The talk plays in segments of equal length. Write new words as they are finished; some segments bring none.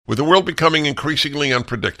With the world becoming increasingly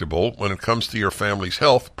unpredictable when it comes to your family's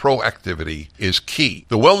health, proactivity is key.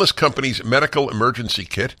 The Wellness Company's Medical Emergency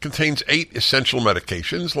Kit contains 8 essential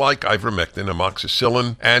medications like ivermectin,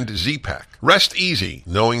 amoxicillin, and Z-Pak. Rest easy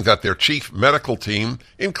knowing that their chief medical team,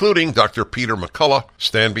 including Dr. Peter McCullough,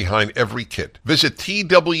 stand behind every kit. Visit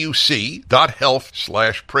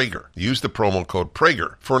twc.health/Prager. Use the promo code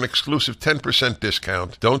Prager for an exclusive 10%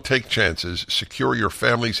 discount. Don't take chances. Secure your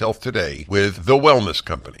family's health today with the Wellness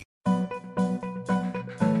Company.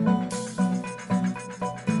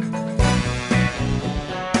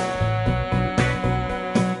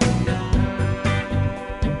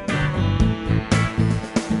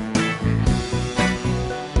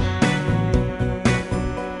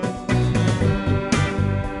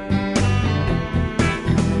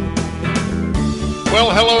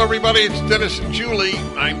 Well, hello, everybody. It's Dennis and Julie.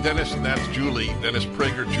 I'm Dennis, and that's Julie. Dennis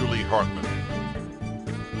Prager, Julie Hartman.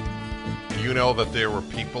 You know that there were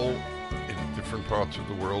people in different parts of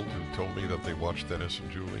the world who told me that they watched Dennis and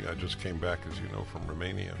Julie. I just came back, as you know, from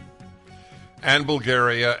Romania, and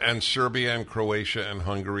Bulgaria, and Serbia, and Croatia, and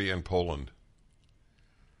Hungary, and Poland.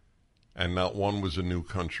 And not one was a new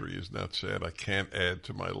country. Isn't that sad? I can't add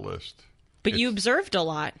to my list. But you observed a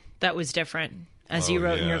lot that was different. As you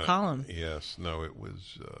wrote in your column. Yes. No, it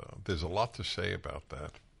was, there's a lot to say about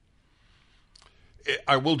that.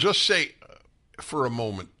 I will just say for a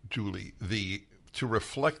moment, Julie, to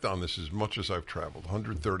reflect on this as much as I've traveled,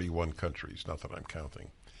 131 countries, not that I'm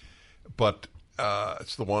counting, but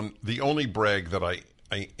it's the only brag that I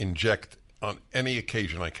inject on any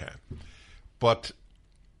occasion I can. But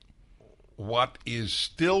what is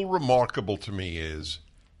still remarkable to me is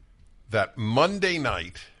that Monday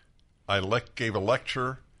night, I gave a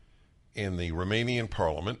lecture in the Romanian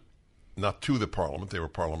parliament, not to the parliament, they were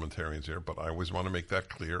parliamentarians there, but I always want to make that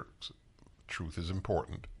clear. Truth is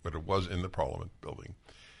important, but it was in the parliament building.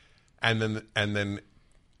 And then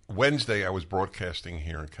Wednesday I was broadcasting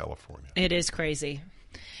here in California. It is crazy.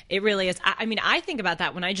 It really is. I mean, I think about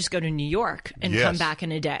that when I just go to New York and come back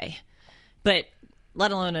in a day, but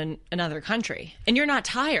let alone in another country. And you're not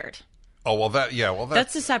tired. Oh, well,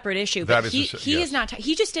 that's a separate issue. But he is not.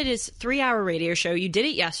 He just did his 3-hour radio show. You did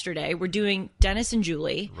it yesterday. We're doing Dennis and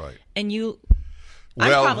Julie, right? And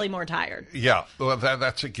I'm probably more tired. Yeah, well,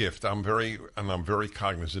 that's a gift. I'm very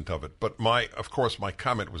cognizant of it. But of course, my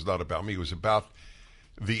comment was not about me. It was about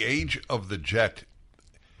the age of the jet.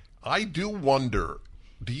 I do wonder.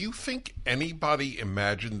 Do you think anybody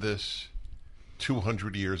imagined this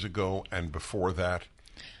 200 years ago and before that?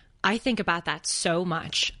 I think about that so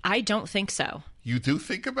much. I don't think so. You do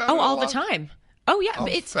think about it? Oh, all the time. Oh, yeah.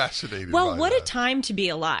 I'm fascinated. Well, what a time to be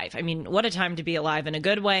alive. I mean, what a time to be alive in a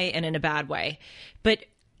good way and in a bad way. But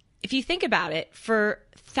if you think about it, for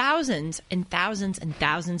thousands and thousands and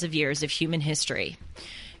thousands of years of human history,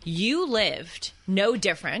 you lived no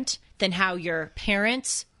different than how your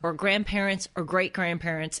parents or grandparents or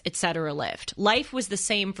great-grandparents, etc., lived. Life was the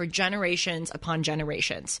same for generations upon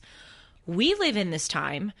generations. We live in this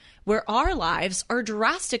time where our lives are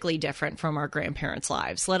drastically different from our grandparents'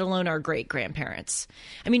 lives, let alone our great-grandparents.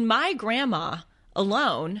 I mean, my grandma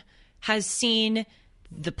alone has seen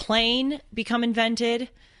the plane become invented,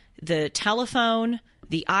 the telephone,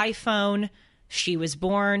 the iPhone. She was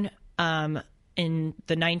born in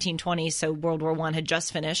the 1920s, so World War I had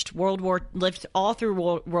just finished. Lived all through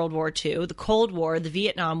World War II, the Cold War, the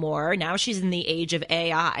Vietnam War. Now she's in the age of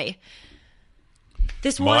AI.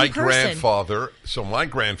 My grandfather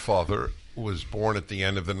was born at the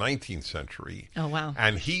end of the 19th century. Oh, wow.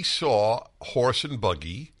 And he saw horse and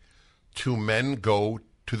buggy, 2 men go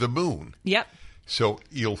to the moon. Yep. So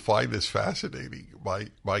you'll find this fascinating.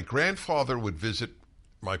 My grandfather would visit,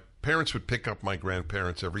 my parents would pick up my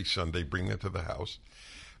grandparents every Sunday, bring them to the house.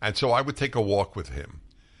 And so I would take a walk with him.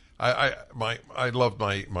 I loved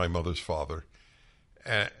my mother's father,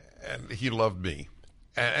 and he loved me.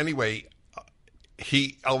 Anyway,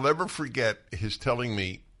 I'll never forget his telling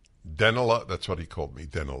me, Denila, that's what he called me,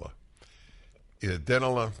 Denila. Yeah,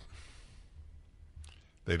 Denila,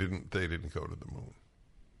 they didn't go to the moon.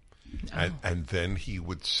 Oh. And then he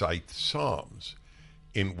would cite Psalms,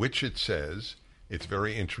 in which it says, it's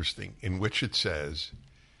very interesting, in which it says,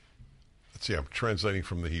 let's see, I'm translating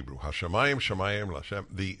from the Hebrew, Hashemayim, Shemayim, Lashem,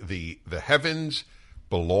 the heavens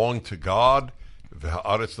belong to God, and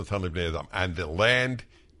the land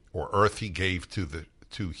or earth he gave to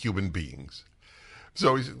human beings.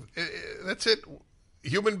 So that's it.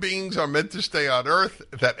 Human beings are meant to stay on Earth.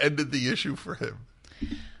 That ended the issue for him.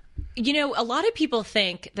 You know, a lot of people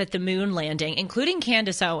think that the moon landing, including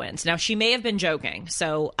Candace Owens, now she may have been joking.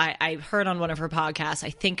 So I heard on one of her podcasts, I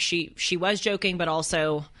think she was joking, but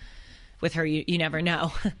also with her. You never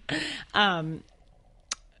know.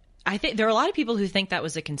 I think there are a lot of people who think that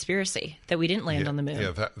was a conspiracy, that we didn't land on the moon.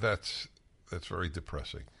 Yeah, that's very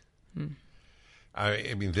depressing.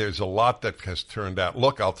 I mean, there's a lot that has turned out.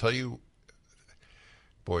 Look, I'll tell you,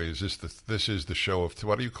 boy, this is the show of,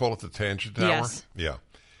 what do you call it, the tangent hour? Yes. Yeah.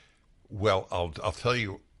 Well, I'll tell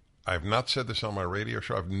you, I've not said this on my radio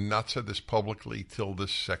show. I've not said this publicly till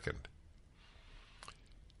this second.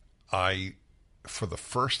 For the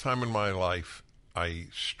first time in my life, I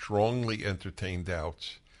strongly entertained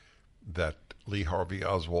doubts that Lee Harvey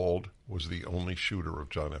Oswald was the only shooter of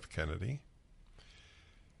John F. Kennedy.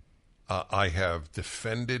 I have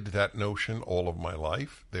defended that notion all of my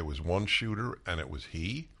life. There was one shooter, and it was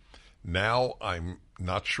he. Now I'm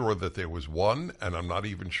not sure that there was one, and I'm not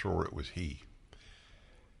even sure it was he.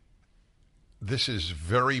 This is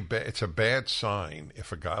very bad. It's a bad sign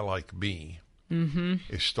if a guy like me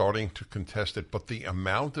is starting to contest it. But the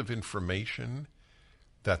amount of information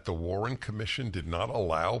that the Warren Commission did not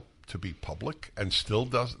allow to be public, and still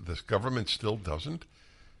does, this government still doesn't,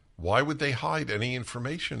 why would they hide any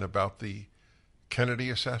information about the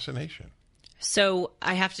Kennedy assassination? So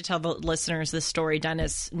I have to tell the listeners this story.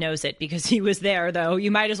 Dennis knows it because he was there, though.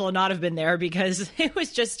 You might as well not have been there because it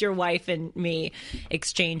was just your wife and me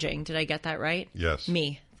exchanging. Did I get that right? Yes.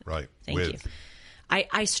 Me. Right. Thank you.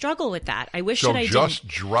 I struggle with that. I wish so that I just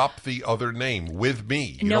didn't. drop the other name, with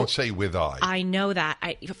me. You don't say with I. I know that.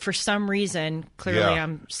 For some reason, clearly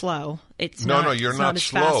I'm slow. It's no, not, you're it's not as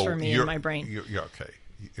slow. fast for me in my brain. You're okay.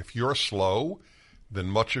 If you're slow, then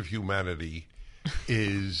much of humanity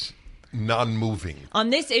is non-moving.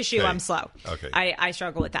 On this issue, Okay. I'm slow. Okay. I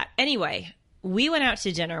struggle with that. Anyway, we went out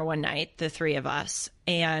to dinner one night, the three of us,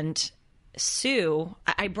 and Sue,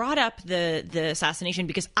 I brought up the assassination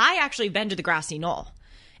because I actually been to the grassy knoll.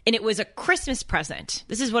 And it was a Christmas present.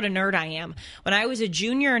 This is what a nerd I am. When I was a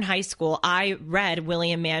junior in high school, I read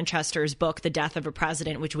William Manchester's book, The Death of a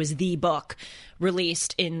President, which was the book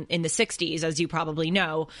released in the 60s, as you probably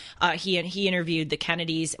know. He interviewed the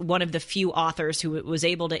Kennedys, one of the few authors who was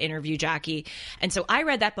able to interview Jackie. And so I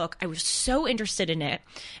read that book. I was so interested in it.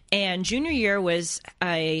 And junior year was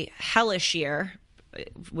a hellish year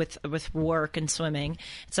with work and swimming.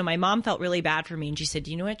 So my mom felt really bad for me. And she said,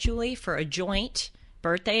 you know what, Julie, for a joint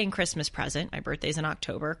birthday and Christmas present, my birthday's in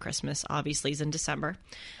October, Christmas obviously is in December,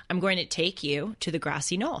 I'm going to take you to the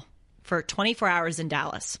grassy knoll for 24 hours in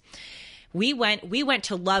Dallas. We went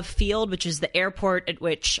to Love Field, which is the airport at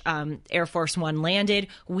which Air Force One landed.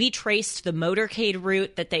 We traced the motorcade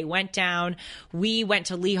route that they went down. We went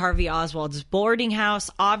to Lee Harvey Oswald's boarding house.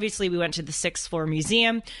 Obviously, we went to the 6th floor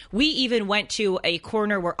museum. We even went to a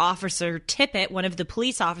corner where Officer Tippit, one of the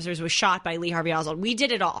police officers, was shot by Lee Harvey Oswald. We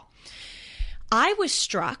did it all. I was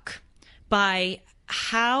struck by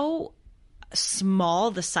how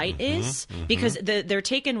small the site is because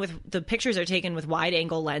the pictures are taken with wide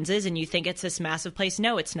angle lenses and you think it's this massive place.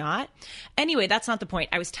 No, it's not. Anyway, that's not the point.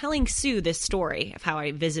 I was telling Sue this story of how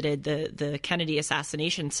I visited the Kennedy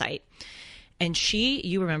assassination site, and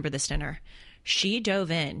you remember this dinner, she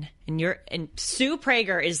dove in, and Sue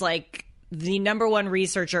Prager is like the number one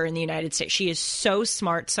researcher in the United States. She is so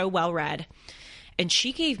smart, so well read. And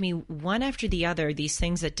she gave me one after the other these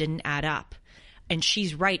things that didn't add up. And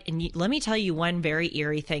she's right. And let me tell you one very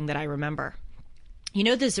eerie thing that I remember. You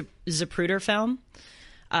know the Zapruder film?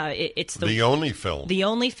 It's the only film. The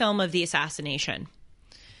only film of the assassination.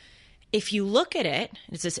 If you look at it,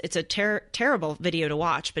 it's a terrible video to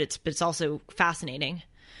watch, but it's also fascinating.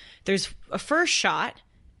 There's a first shot,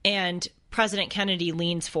 and President Kennedy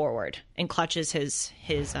leans forward and clutches his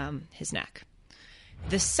neck.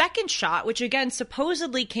 The second shot, which again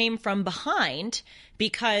supposedly came from behind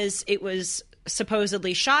because it was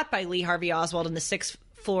supposedly shot by Lee Harvey Oswald in the 6th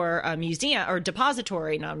floor museum or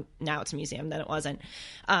depository. Now it's a museum, then it wasn't.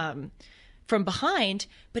 From behind,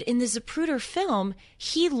 but in the Zapruder film,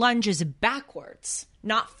 he lunges backwards,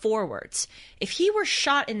 not forwards. If he were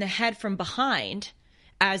shot in the head from behind,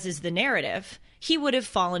 as is the narrative, he would have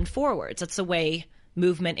fallen forwards. That's the way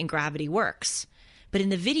movement and gravity works. But in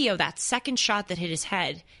the video, that second shot that hit his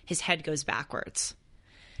head goes backwards.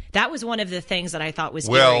 That was one of the things that I thought was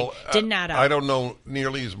eerie. Didn't add up. I don't know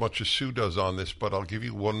nearly as much as Sue does on this, but I'll give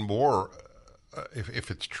you one more. If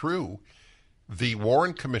it's true, the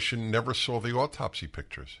Warren Commission never saw the autopsy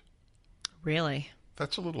pictures. Really?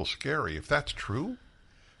 That's a little scary. If that's true,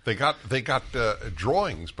 they got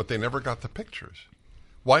drawings, but they never got the pictures.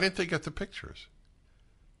 Why didn't they get the pictures?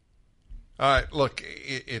 Look,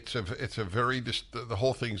 it's a very the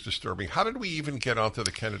whole thing's disturbing. How did we even get onto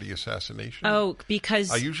the Kennedy assassination? Oh, because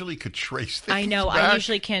I usually could trace things. I know, back. I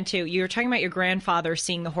usually can too. You were talking about your grandfather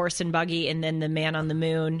seeing the horse and buggy, and then the man on the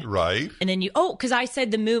moon, right? And then because I said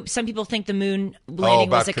the moon. Some people think the moon landing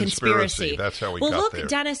was a conspiracy. That's how we got there. Well, look,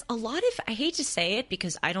 Dennis. I hate to say it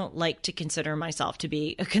because I don't like to consider myself to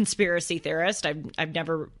be a conspiracy theorist. I've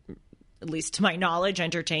never, at least to my knowledge,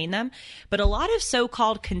 entertain them. But a lot of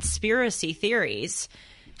so-called conspiracy theories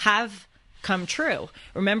have come true.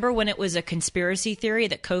 Remember when it was a conspiracy theory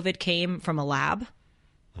that COVID came from a lab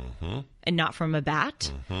and not from a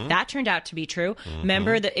bat? That turned out to be true.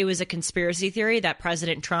 Remember that it was a conspiracy theory that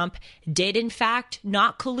President Trump did, in fact,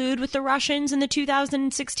 not collude with the Russians in the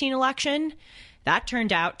 2016 election? That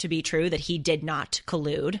turned out to be true, that he did not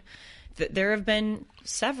collude. There have been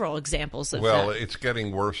several examples of that. Well, it's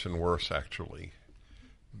getting worse and worse, actually.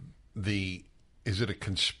 Is it a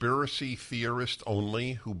conspiracy theorist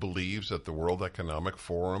only who believes that the World Economic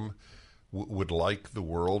Forum would like the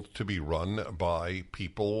world to be run by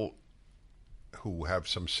people who have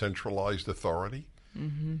some centralized authority?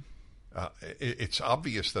 It's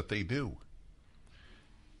obvious that they do.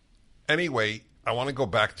 Anyway, I want to go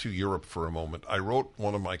back to Europe for a moment. I wrote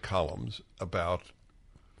one of my columns about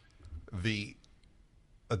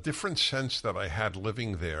a different sense that I had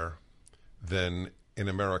living there than in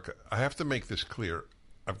America. I have to make this clear.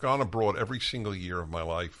 I've gone abroad every single year of my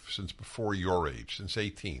life since before your age, since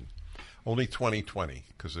 18. Only 2020,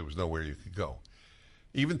 because there was nowhere you could go.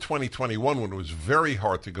 Even 2021, when it was very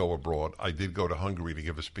hard to go abroad, I did go to Hungary to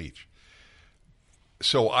give a speech.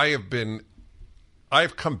 So I've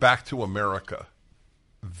come back to America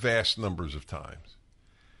vast numbers of times.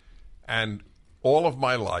 And all of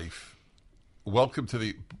my life, welcome to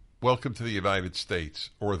the United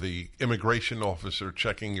States, or the immigration officer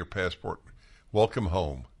checking your passport, welcome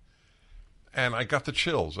home. And I got the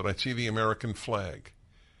chills, and I'd see the American flag.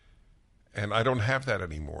 And I don't have that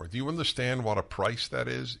anymore. Do you understand what a price that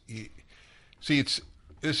is? See,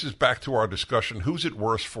 this is back to our discussion. Who's it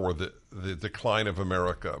worse for, the decline of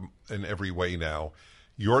America in every way now?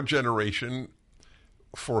 Your generation,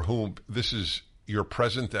 for whom this is your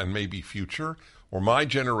present and maybe future, or my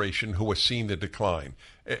generation who has seen the decline?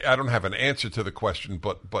 I don't have an answer to the question,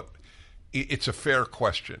 but it's a fair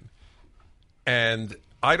question. And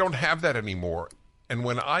I don't have that anymore. And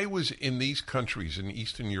when I was in these countries in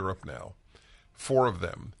Eastern Europe now, 4 of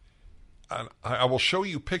them, and I will show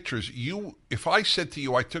you pictures. If I said to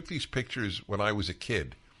you, I took these pictures when I was a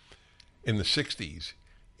kid in the 60s,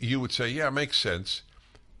 you would say, yeah, it makes sense.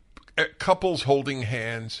 Couples holding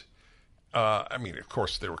hands. I mean, of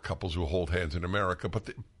course, there were couples who hold hands in America, but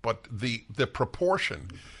the proportion,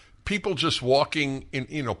 people just walking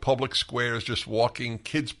in public squares, just walking,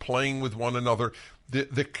 kids playing with one another.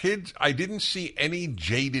 The kids, I didn't see any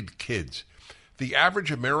jaded kids. The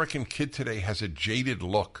average American kid today has a jaded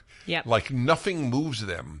look, like nothing moves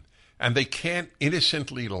them, and they can't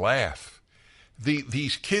innocently laugh.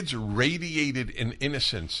 These kids radiated in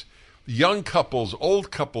innocence. Young couples, old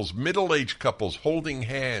couples, middle-aged couples holding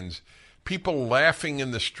hands. People laughing in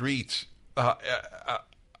the streets. I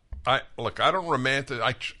don't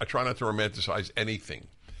I try not to romanticize anything,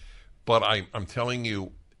 but I'm telling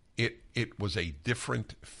you, it was a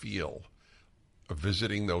different feel of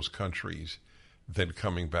visiting those countries than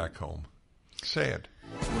coming back home. Sad.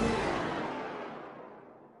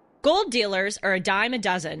 Gold dealers are a dime a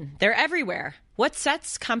dozen. They're everywhere. What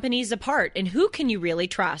sets companies apart, and who can you really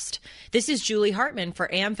trust? This is Julie Hartman for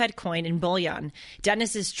AmFed Coin and Bullion,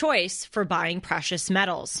 Dennis's choice for buying precious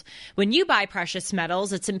metals. When you buy precious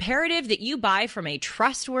metals, it's imperative that you buy from a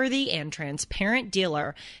trustworthy and transparent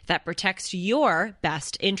dealer that protects your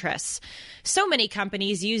best interests. So many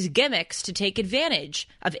companies use gimmicks to take advantage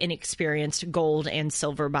of inexperienced gold and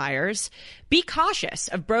silver buyers. Be cautious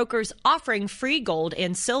of brokers offering free gold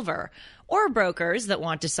and silver, or brokers that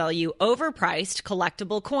want to sell you overpriced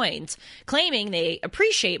collectible coins, claiming they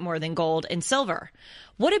appreciate more than gold and silver.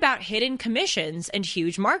 What about hidden commissions and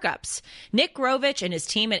huge markups? Nick Grovich and his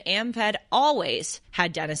team at AmFed always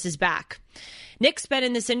had Dennis's back. Nick's been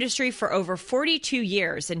in this industry for over 42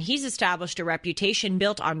 years, and he's established a reputation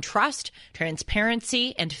built on trust,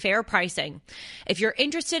 transparency, and fair pricing. If you're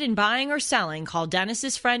interested in buying or selling, call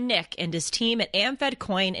Dennis's friend Nick and his team at AmFed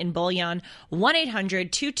Coin and Bullion,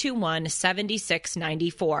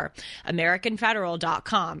 1-800-221-7694,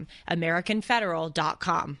 AmericanFederal.com,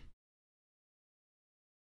 AmericanFederal.com.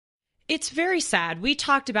 It's very sad. We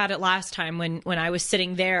talked about it last time when I was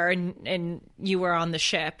sitting there and you were on the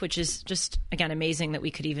ship, which is just, again, amazing that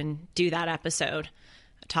we could even do that episode.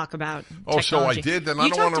 Talk about technology. So I did? Then I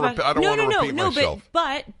don't want to repeat myself.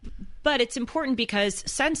 But But it's important because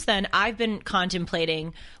since then, I've been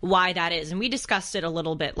contemplating why that is. And we discussed it a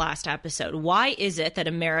little bit last episode. Why is it that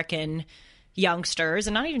American youngsters,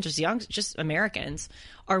 and not even just young, just Americans,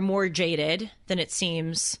 are more jaded than it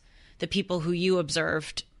seems the people who you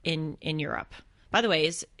observed in Europe? By the way,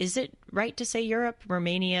 is it right to say Europe,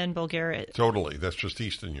 Romania, and Bulgaria? Totally. That's just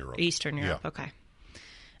Eastern Europe. Eastern Europe, yeah. Okay.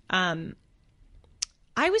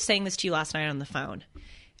 I was saying this to you last night on the phone.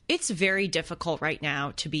 It's very difficult right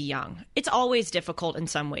now to be young. It's always difficult in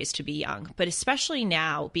some ways to be young, but especially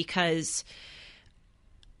now because,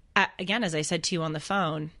 again, as I said to you on the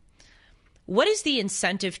phone, what is the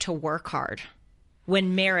incentive to work hard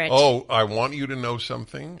when merit... Oh, I want you to know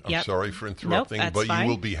something. I'm Yep. sorry for interrupting, Nope, that's but fine. you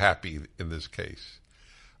will be happy in this case.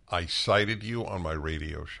 I cited you on my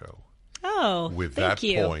radio show. Oh, With thank that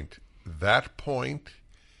you. point. That point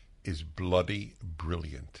is bloody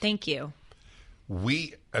brilliant. Thank you.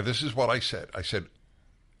 This is what I said. I said,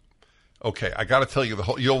 okay, I got to tell you the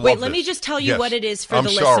whole. You'll Wait, love let this. me just tell you Yes. what it is for I'm the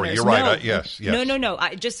sorry, listeners. you're right. No, Yes. No.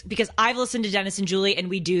 I just because I've listened to Dennis and Julie, and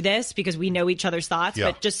we do this because we know each other's thoughts.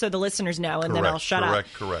 Yeah. But just so the listeners know, and then I'll shut up.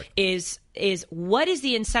 Correct. Is what is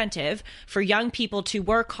the incentive for young people to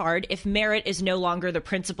work hard if merit is no longer the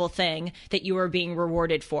principal thing that you are being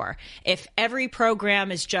rewarded for? If every program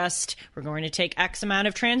is just, we're going to take X amount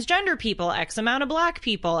of transgender people, X amount of black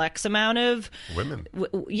people, X amount of Women.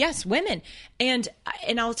 Yes, women. And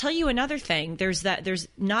I'll tell you another thing. There's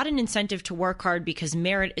not an incentive to work hard because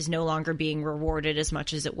merit is no longer being rewarded as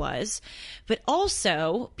much as it was. But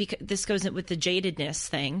also, because this goes with the jadedness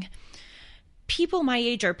thing, people my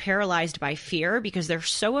age are paralyzed by fear because they're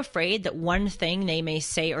so afraid that one thing they may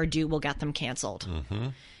say or do will get them canceled. Mm-hmm.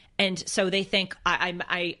 And so they think,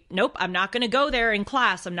 nope, I'm not going to go there in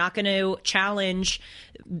class. I'm not going to challenge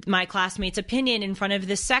my classmates' opinion in front of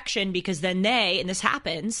this section because then and this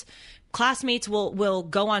happens, classmates will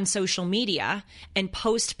go on social media and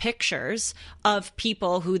post pictures of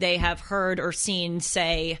people who they have heard or seen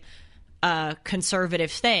say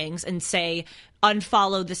conservative things and say,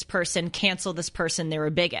 unfollow this person, cancel this person, they're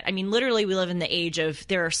a bigot. I mean, literally, we live in the age of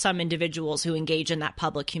there are some individuals who engage in that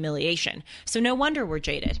public humiliation. So no wonder we're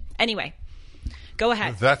jaded. Anyway, go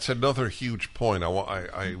ahead. That's another huge point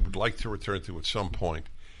I would like to return to at some point.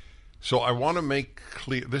 So I want to make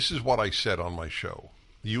clear, this is what I said on my show.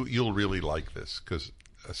 You'll really like this, because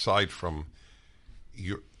aside from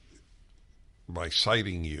my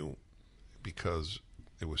citing you, because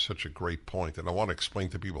it was such a great point, and I want to explain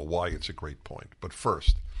to people why it's a great point. But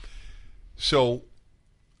first, so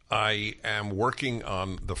I am working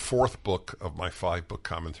on the 4th book of my 5-book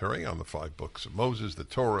commentary on the 5 books of Moses, the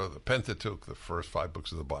Torah, the Pentateuch, the first 5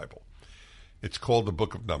 books of the Bible. It's called the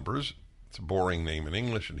Book of Numbers. It's a boring name in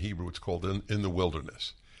English. In Hebrew, it's called In the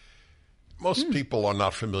Wilderness. Most people are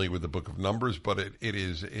not familiar with the Book of Numbers, but it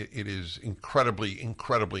is incredibly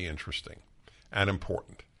interesting and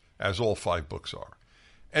important, as all 5 books are.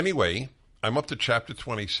 Anyway, I'm up to chapter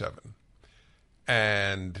 27,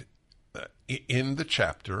 and in the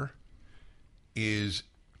chapter is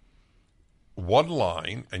one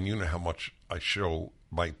line, and you know how much I show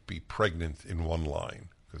might be pregnant in one line,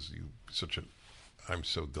 because I'm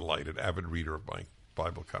so delighted, avid reader of my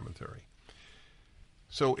Bible commentary.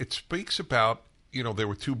 So it speaks about, there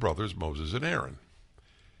were 2 brothers, Moses and Aaron.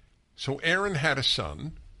 So Aaron had a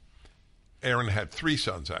son. Aaron had 3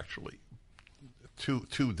 sons, actually.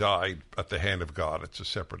 Two died at the hand of God. It's a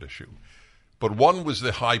separate issue. But one was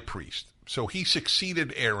the high priest. So he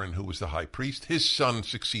succeeded Aaron, who was the high priest. His son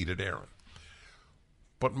succeeded Aaron.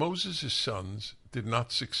 But Moses' sons did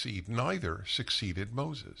not succeed. Neither succeeded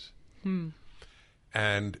Moses.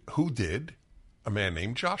 And who did? A man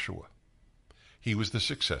named Joshua. He was the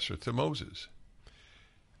successor to Moses.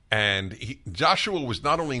 And Joshua was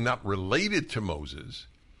not only not related to Moses,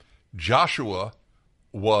 Joshua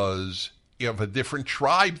was of a different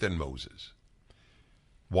tribe than Moses.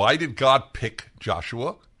 Why did God pick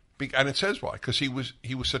Joshua? And it says why. Because he was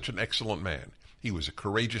such an excellent man. He was a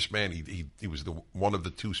courageous man. He was one of the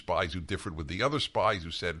 2 spies who differed with the other spies who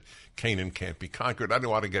said Canaan can't be conquered. I don't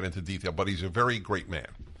want to get into detail, but he's a very great man.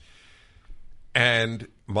 And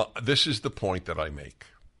this is the point that I make.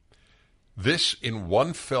 This, in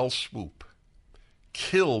one fell swoop,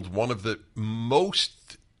 killed one of the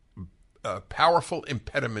most powerful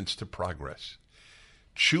impediments to progress.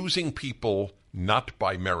 Choosing people not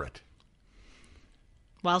by merit.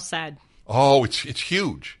 Well said. Oh, it's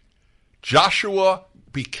huge. Joshua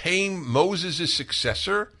became Moses'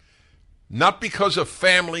 successor, not because of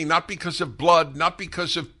family, not because of blood, not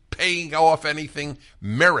because of paying off anything.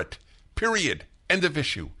 Merit. Period. End of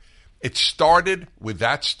issue. It started with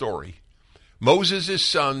that story. Moses'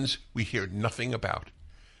 sons we hear nothing about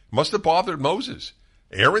Must have bothered Moses.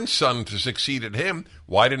 Aaron's son succeeded him.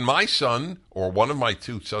 Why didn't my son, or one of my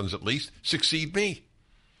two sons at least, succeed me?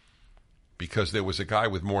 Because there was a guy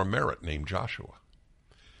with more merit named Joshua.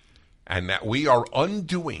 And that we are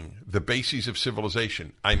undoing the bases of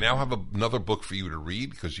civilization. I now have another book for you to read,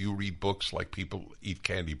 because you read books like people eat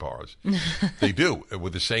candy bars. They do,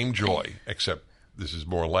 with the same joy, except this is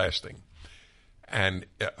more lasting. And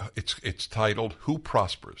it's titled Who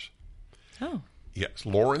Prospers? Oh. Yes,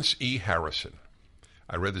 Lawrence E. Harrison.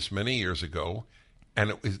 I read this many years ago,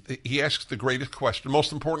 and he asks the greatest question,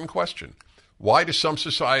 most important question. Why do some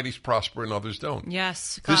societies prosper and others don't?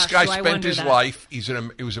 Yes. This guy spent his life, he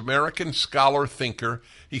was an American scholar, thinker.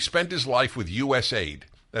 He spent his life with USAID.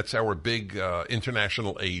 That's our big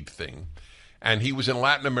international aid thing. And he was in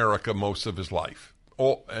Latin America most of his life,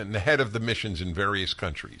 and the head of the missions in various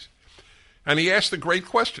countries. And he asked the great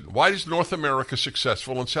question, why is North America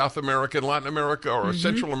successful and South America and Latin America or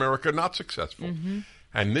Central America not successful?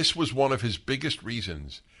 And this was one of his biggest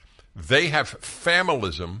reasons. They have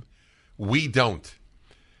familism. We don't.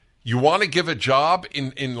 You want to give a job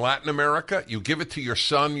in Latin America? You give it to your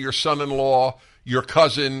son, your son-in-law, your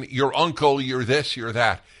cousin, your uncle, you're this, you're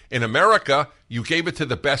that. In America, you gave it to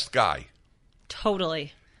the best guy.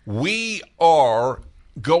 Totally. We are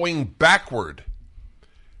going backward.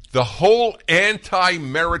 The whole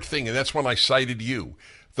anti-merit thing, and that's when I cited you,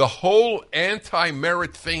 the whole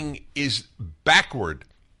anti-merit thing is backward.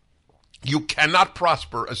 You cannot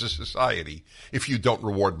prosper as a society if you don't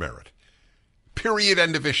reward merit. Period,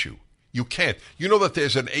 end of issue. You can't. You know that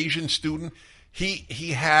there's an Asian student,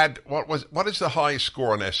 he had, what is the highest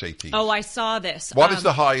score on SATs? Oh, I saw this. What is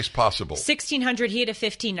the highest possible? 1600, he had a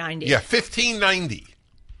 1590. Yeah, 1590.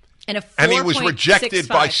 And he was rejected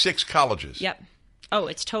by 6 colleges. Yep. Oh,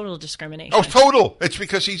 it's total discrimination. Oh, total. It's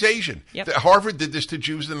because he's Asian. Yep. Harvard did this to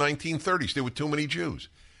Jews in the 1930s. There were too many Jews.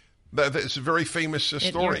 That's a very famous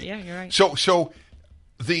story. You're right. So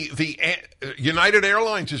the United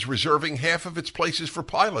Airlines is reserving half of its places for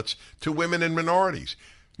pilots to women and minorities.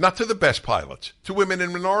 Not to the best pilots, to women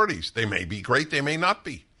and minorities. They may be great, they may not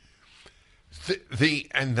be.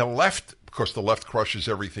 And the left, of course, the left crushes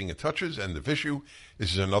everything it touches, end of issue.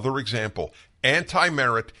 This is another example.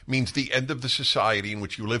 Anti-merit means the end of the society in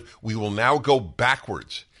which you live. We will now go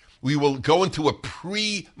backwards. We will go into a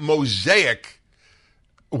pre-Mosaic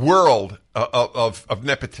world of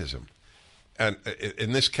nepotism. And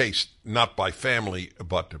in this case, not by family,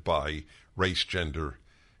 but by race, gender,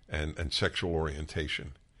 and sexual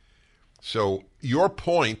orientation. So your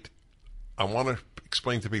point, I want to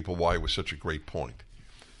explain to people why it was such a great point.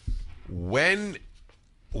 When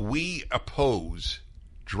we oppose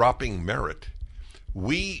dropping merit,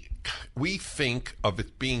 we think of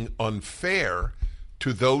it being unfair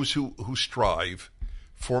to those who strive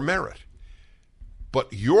for merit.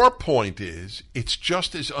 But your point is it's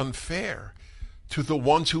just as unfair to the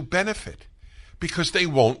ones who benefit because they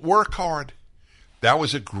won't work hard. That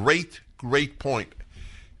was a great, great point.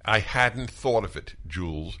 I hadn't thought of it,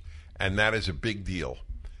 Jules, and that is a big deal.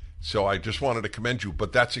 So I just wanted to commend you,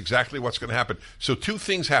 but that's exactly what's going to happen. So 2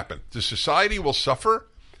 things happen. The society will suffer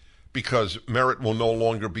because merit will no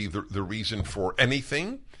longer be the reason for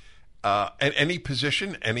anything, any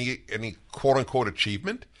position, any quote-unquote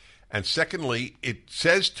achievement. And secondly, it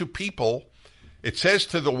says to people, it says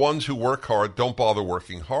to the ones who work hard, don't bother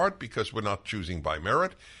working hard because we're not choosing by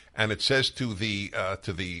merit. And it says to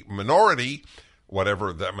the minority,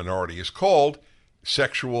 whatever that minority is called,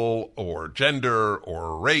 sexual or gender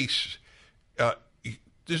or race,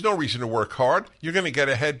 there's no reason to work hard. You're going to get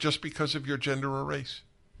ahead just because of your gender or race.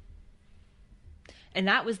 And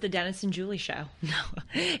that was the Dennis and Julie show.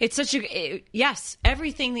 It's such yes,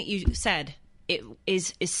 everything that you said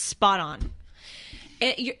is spot on.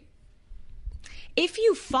 If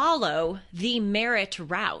you follow the merit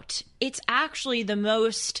route, it's actually the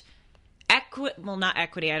most not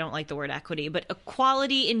equity, I don't like the word equity, but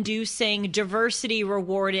equality-inducing,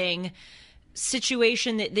 diversity-rewarding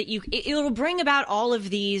situation that it'll bring about all of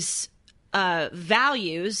these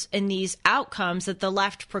values and these outcomes that the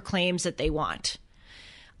left proclaims that they want.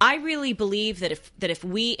 I really believe that if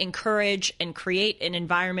we encourage and create an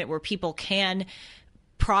environment where people can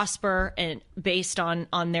prosper and based on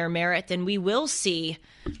their merit, then we will see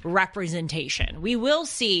representation. We will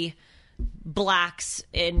see blacks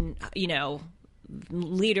in,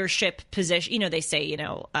 leadership position. They say,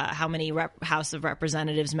 how many House of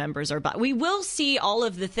Representatives members are black. We will see all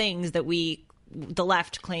of the things that the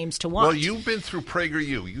left claims to want. Well, you've been through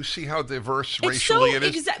PragerU. You see how diverse racially it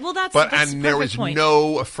is. Well, that's and there is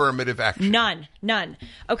no affirmative action. None.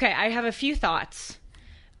 Okay, I have a few thoughts.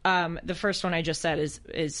 The first one I just said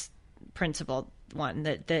is principled. one,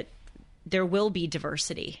 that there will be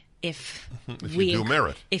diversity if you do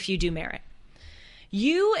merit. If you do merit.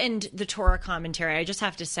 You and the Torah commentary, I just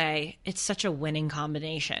have to say, it's such a winning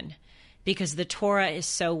combination because the Torah is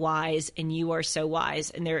so wise and you are so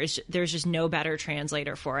wise, and there's just no better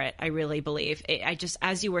translator for it. I really believe.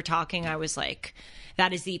 As you were talking, I was like,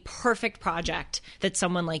 that is the perfect project that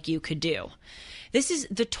someone like you could do. This is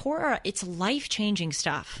the Torah. It's life-changing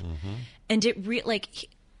stuff. Mm-hmm. And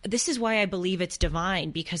this is why I believe it's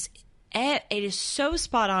divine, because it is so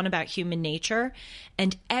spot on about human nature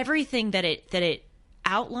and everything that it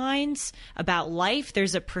outlines about life.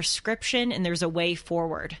 There's a prescription and there's a way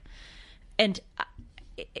forward. And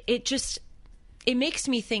it makes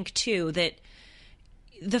me think too that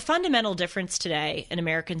the fundamental difference today in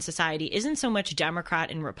American society isn't so much Democrat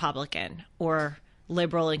and Republican or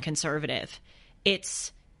liberal and conservative.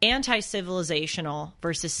 It's anti-civilizational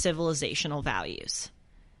versus civilizational values.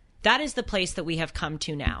 That is the place that we have come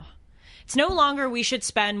to now. It's no longer we should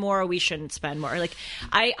spend more or we shouldn't spend more. Like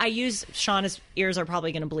I use, Sean's ears are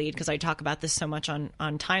probably going to bleed because I talk about this so much on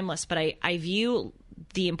Timeless, but I view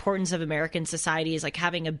the importance of American society as like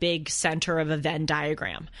having a big center of a Venn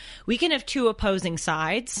diagram. We can have two opposing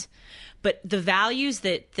sides, but the values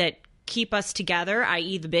that keep us together,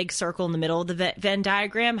 i.e. the big circle in the middle of the Venn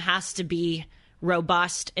diagram, has to be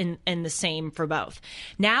robust and the same for both.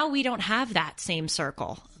 Now we don't have that same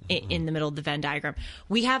circle in the middle of the Venn diagram.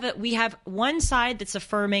 We have one side that's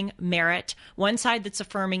affirming merit, one side that's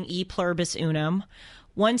affirming e pluribus unum,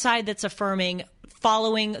 one side that's affirming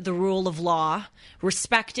following the rule of law,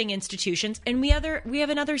 respecting institutions, and we have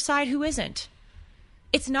another side who isn't.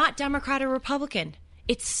 It's not Democrat or Republican.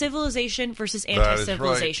 It's civilization versus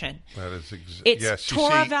anti-civilization. That is right. It's yes,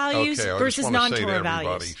 Torah values versus non-Torah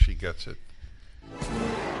values. She gets it.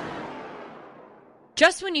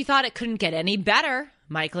 Just when you thought it couldn't get any better,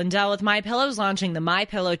 Mike Lindell with MyPillow is launching the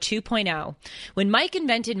MyPillow 2.0. When Mike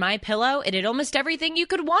invented MyPillow, it had almost everything you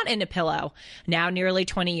could want in a pillow. Now, nearly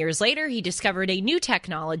 20 years later, he discovered a new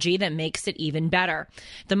technology that makes it even better.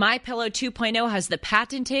 The MyPillow 2.0 has the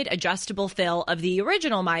patented adjustable fill of the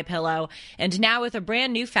original MyPillow, and now with a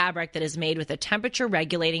brand new fabric that is made with a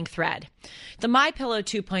temperature-regulating thread. The MyPillow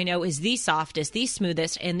 2.0 is the softest, the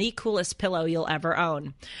smoothest, and the coolest pillow you'll ever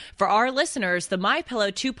own. For our listeners, the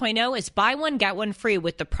MyPillow 2.0 is buy one, get one free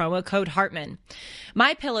with the promo code Hartman.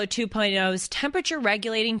 MyPillow 2.0's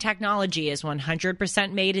temperature-regulating technology is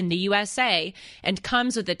 100% made in the USA and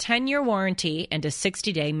comes with a 10-year warranty and a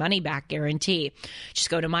 60-day money-back guarantee. Just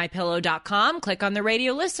go to MyPillow.com, click on the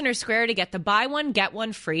radio listener square to get the buy one, get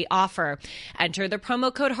one free offer. Enter the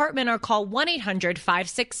promo code Hartman or call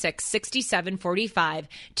 1-800-566-6745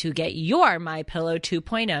 to get your MyPillow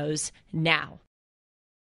 2.0s now.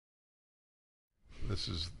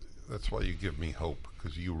 That's why you give me hope,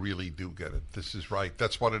 because you really do get it. This is right.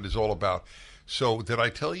 That's what it is all about. So did I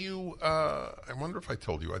tell you, I wonder if I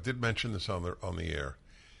told you, I did mention this on the air.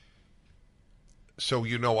 So,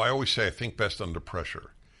 I always say I think best under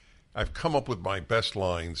pressure. I've come up with my best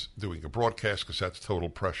lines doing a broadcast, because that's total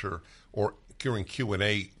pressure, or during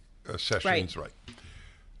Q&A sessions. Right.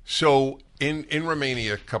 So in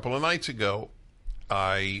Romania a couple of nights ago,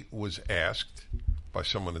 I was asked by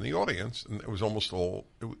someone in the audience, and it was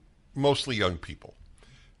mostly young people.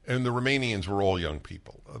 And the Romanians were all young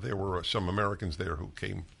people. There were some Americans there who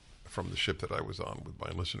came from the ship that I was on with my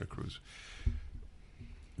listener cruise.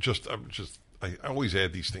 I always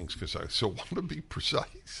add these things because I so want to be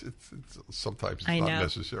precise. Sometimes it's not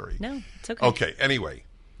necessary. No, it's okay. Okay, anyway.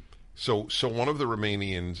 So one of the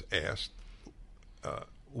Romanians asked,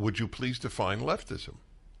 would you please define leftism?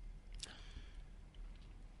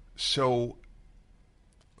 So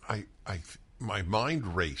my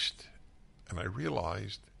mind raced, and I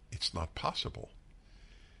realized it's not possible.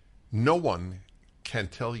 No one can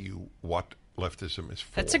tell you what leftism is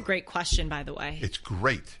for. That's a great question, by the way. It's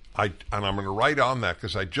great. And I'm going to write on that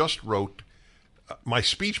because I just wrote my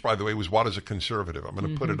speech, by the way, was what is a conservative. I'm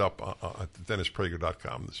going to put it up at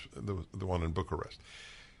DennisPrager.com, the one in Bucharest.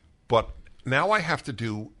 But now I have to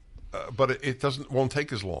do, but it won't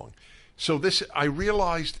take as long. So I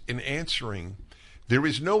realized in answering, there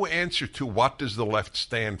is no answer to what does the left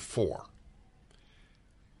stand for.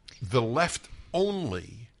 The left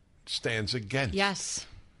only stands against. Yes.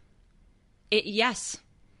 Yes.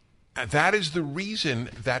 And that is the reason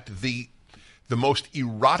that the most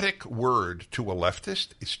erotic word to a leftist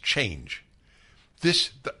is change.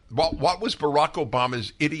 What was Barack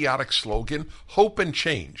Obama's idiotic slogan? Hope and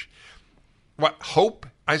change. What hope?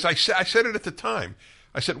 As I said it at the time.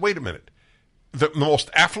 I said, wait a minute. The most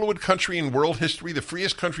affluent country in world history, the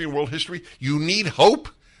freest country in world history, you need hope?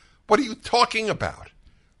 What are you talking about?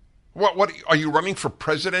 What are you running for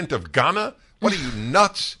president of Ghana? What are you,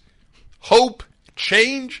 nuts? Hope,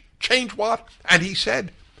 change what? And he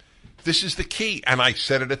said, this is the key. And I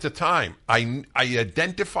said it at the time. I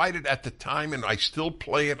identified it at the time, and I still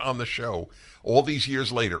play it on the show all these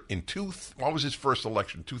years later. What was his first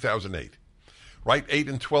election? 2008. Right? 8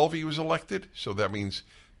 and 12 he was elected. So that means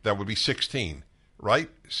that would be 16. Right?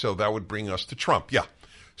 So that would bring us to Trump. Yeah.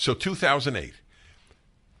 So 2008.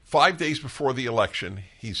 5 days before the election,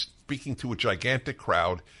 he's speaking to a gigantic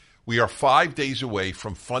crowd. We are 5 days away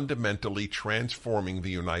from fundamentally transforming the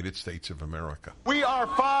United States of America. We are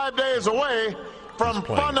 5 days away from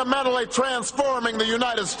fundamentally transforming the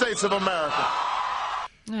United States of America.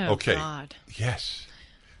 Oh, okay. God. Yes.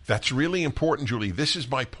 That's really important, Julie. This is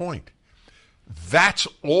my point. That's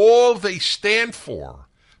all they stand for.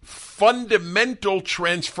 Fundamental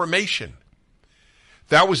transformation.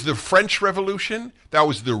 That was the French Revolution, that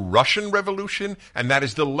was the Russian Revolution, and that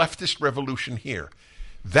is the leftist revolution here.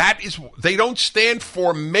 That is, they don't stand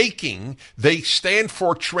for making, they stand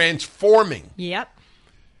for transforming. Yep.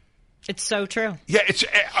 It's so true. Yeah, it's.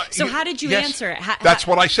 So how did you answer it? That's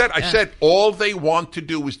what I said. I said all they want to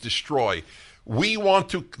do is destroy. We want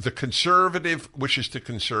to. The conservative wishes to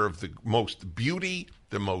conserve the most beauty,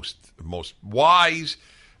 the most wise,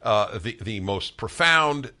 the most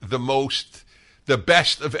profound, the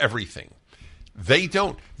best of everything. They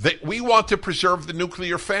don't. We want to preserve the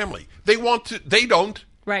nuclear family. They want to. They don't.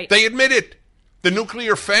 Right. They admit it. The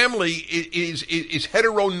nuclear family is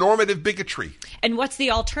heteronormative bigotry. And what's the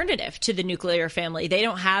alternative to the nuclear family? They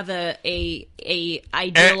don't have a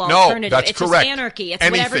ideal alternative. No, that's it's correct. Just anarchy. It's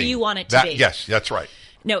Anything. whatever you want it to be. Yes, that's right.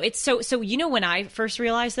 No, it's so you know, when I first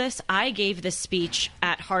realized this, I gave this speech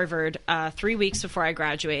at Harvard 3 weeks before I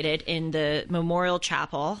graduated in the Memorial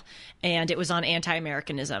Chapel, and it was on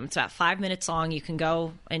anti-Americanism. It's about 5 minutes long. You can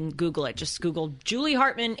go and Google it. Just Google Julie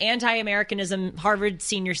Hartman, anti-Americanism, Harvard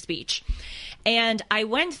senior speech. And I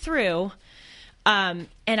went through and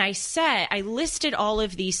I listed all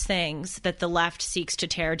of these things that the left seeks to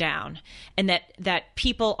tear down, and that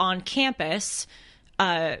people on campus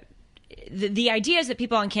the ideas that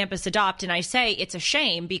people on campus adopt, and I say it's a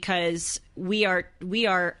shame because we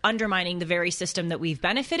are undermining the very system that we've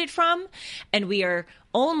benefited from, and we are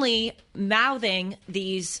only mouthing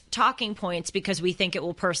these talking points because we think it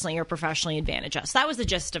will personally or professionally advantage us. That was the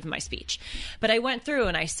gist of my speech. But I went through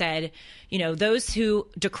and I said, you know, those who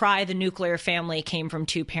decry the nuclear family came from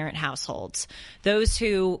two-parent households. Those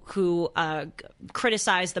who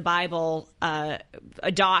criticize the Bible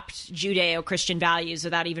adopt Judeo-Christian values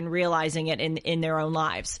without even realizing it in their own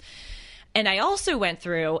lives. And I also went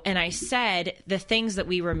through and I said the things that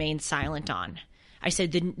we remain silent on. I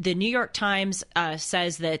said the New York Times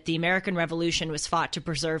says that the American Revolution was fought to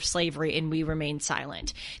preserve slavery, and we remain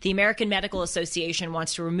silent. The American Medical Association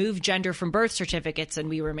wants to remove gender from birth certificates, and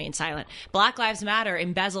we remain silent. Black Lives Matter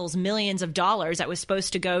embezzles millions of dollars that was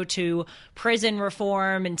supposed to go to prison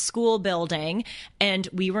reform and school building, and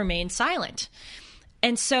we remain silent.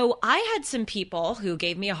 And so I had some people who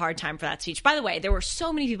gave me a hard time for that speech. By the way, there were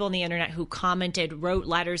so many people on the internet who commented, wrote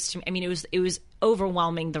letters to me. I mean, it was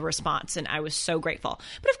overwhelming, the response, and I was so grateful.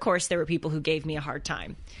 But of course, there were people who gave me a hard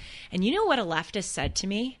time. And you know what a leftist said to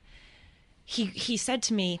me? He said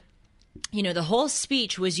to me, you know, the whole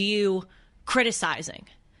speech was you criticizing.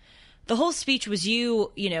 The whole speech was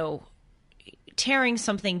you, you know, tearing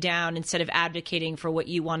something down instead of advocating for what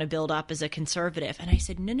you want to build up as a conservative. And I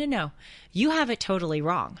said, no, you have it totally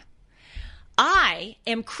wrong. I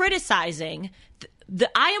am criticizing,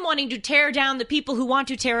 I am wanting to tear down the people who want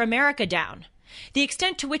to tear America down. The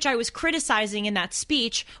extent to which I was criticizing in that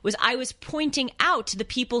speech was I was pointing out the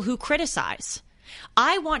people who criticize.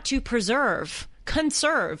 I want to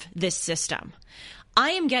conserve this system.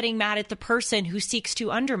 I am getting mad at the person who seeks to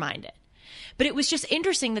undermine it. But it was just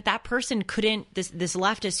interesting that person couldn't, this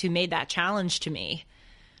leftist who made that challenge to me,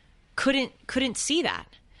 couldn't see that.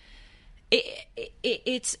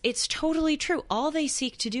 It's totally true. All they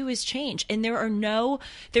seek to do is change, and they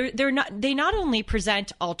not only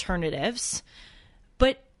present alternatives,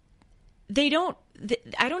 but they don't.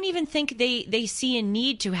 I don't even think they see a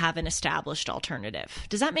need to have an established alternative.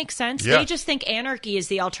 Does that make sense? Yeah. They just think anarchy is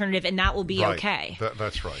the alternative and that will be right. okay.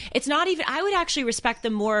 That's right. It's not even, I would actually respect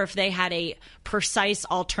them more if they had a precise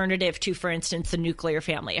alternative to, for instance, the nuclear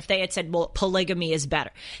family. If they had said, well, polygamy is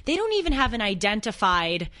better. They don't even have an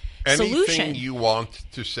identified solution. Anything you want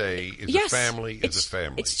to say is a family is a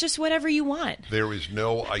family. It's just whatever you want. There is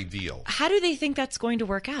no ideal. How do they think that's going to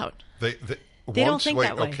work out? They don't think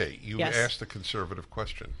that way. Okay, you Yes. asked a conservative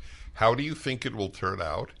question. How do you think it will turn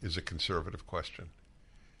out is a conservative question.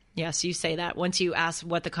 Yes, you say that. Once you ask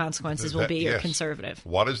what the consequences will be, you're conservative.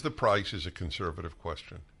 What is the price is a conservative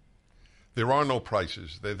question. There are no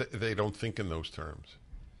prices. They don't think in those terms.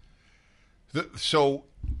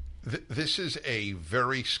 This is a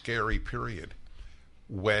very scary period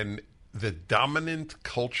when the dominant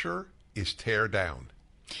culture is tear down.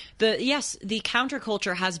 The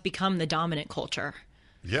counterculture has become the dominant culture.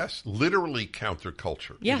 Yes, literally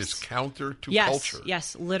counterculture. Yes. It is counter to culture.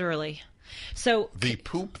 Yes, literally. So the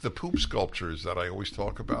poop sculptures that I always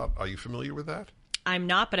talk about. Are you familiar with that? I'm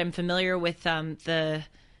not, but I'm familiar with the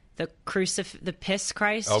piss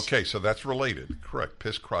Christ. Okay, so that's related. Correct.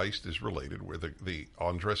 Piss Christ is related, where the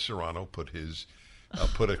Andres Serrano put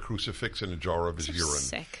a crucifix in a jar of his urine.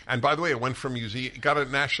 Sick. And by the way, it went from got a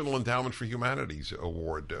National Endowment for Humanities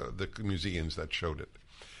award. The museums that showed it.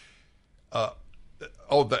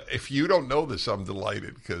 If you don't know this, I'm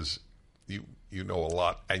delighted because you know a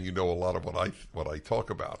lot, and you know a lot of what I talk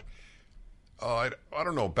about. I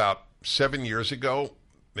don't know, about 7 years ago,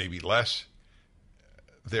 maybe less,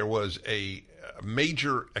 there was a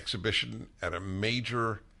major exhibition at a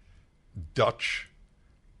major Dutch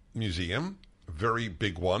museum, a very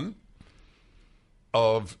big one,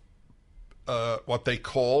 of what they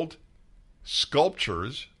called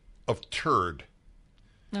sculptures of turd.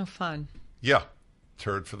 No fun. Yeah.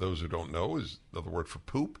 Turd, for those who don't know, is another word for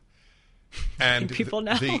poop. And people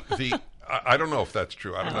know. I don't know if that's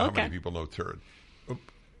true. I don't know how okay. many people know turd. Oop.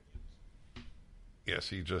 Yes,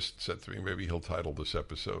 he just said to me, maybe he'll title this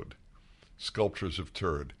episode Sculptures of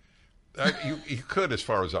Turd. You could, as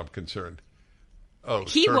far as I'm concerned. Oh,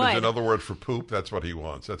 he turd would. is another word for poop. That's what he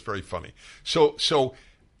wants. That's very funny. So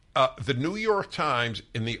the New York Times,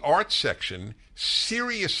 in the art section,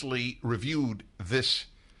 seriously reviewed this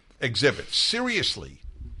exhibit. Seriously.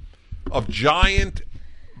 Of giant,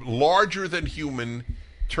 larger than human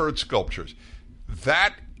turd sculptures.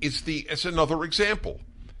 That is it's another example.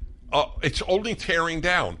 It's only tearing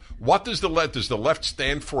down. What does the left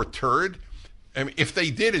stand for turd? I mean, if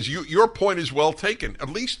they did, your point is well taken. At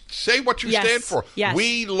least say what you stand for. Yes.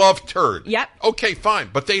 We love turd. Yep. Okay, fine,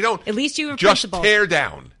 but they don't. At least you have just principle. Tear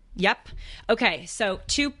down. Yep. Okay, so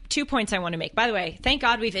two points I want to make. By the way, thank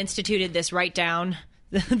God we've instituted this write down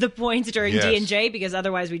the points during D&J, because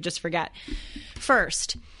otherwise we'd just forget.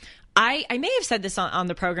 First, I may have said this on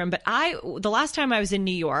the program, but the last time I was in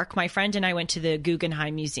New York, my friend and I went to the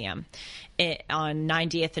Guggenheim Museum on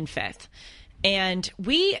 90th and 5th. And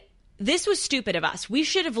this was stupid of us. We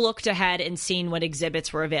should have looked ahead and seen what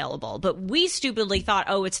exhibits were available. But we stupidly thought,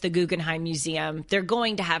 it's the Guggenheim Museum. They're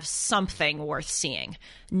going to have something worth seeing.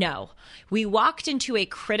 No. We walked into a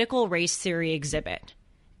critical race theory exhibit.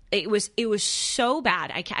 It was so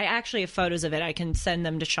bad. I actually have photos of it. I can send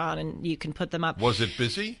them to Sean and you can put them up. Was it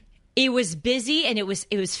busy? It was busy, and it was.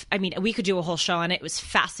 I mean, we could do a whole show on it. It was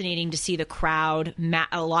fascinating to see the crowd.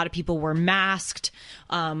 A lot of people were masked.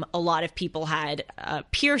 A lot of people had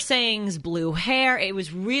piercings, blue hair. It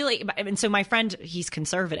was really. And so my friend, he's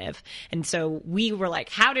conservative, and so we were like,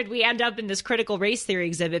 "How did we end up in this critical race theory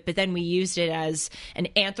exhibit?" But then we used it as an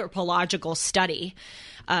anthropological study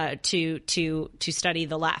to study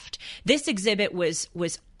the left. This exhibit was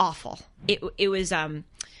awful. It was.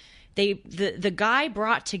 The guy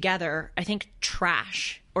brought together, I think,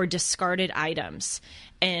 trash or discarded items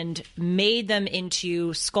and made them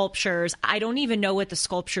into sculptures. I don't even know what the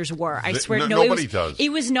sculptures were. I swear, nobody does. It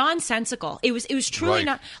was nonsensical. It was truly right.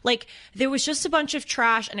 not like there was just a bunch of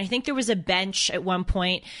trash, and I think there was a bench at one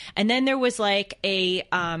point, and then there was like a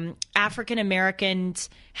African American's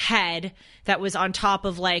head that was on top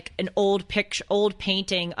of like an old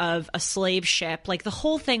painting of a slave ship. Like the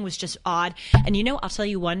whole thing was just odd. And I'll tell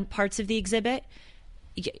you one parts of the exhibit.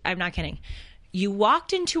 I'm not kidding. You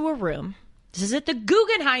walked into a room. This is at the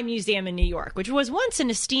Guggenheim Museum in New York, which was once an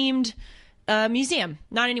esteemed museum.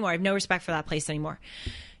 Not anymore. I have no respect for that place anymore.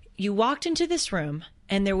 You walked into this room,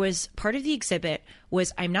 and there was part of the exhibit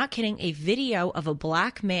was, I'm not kidding, a video of a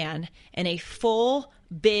black man in a full,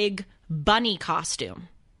 big bunny costume.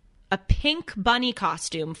 A pink bunny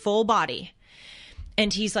costume, full body.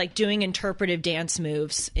 And he's like doing interpretive dance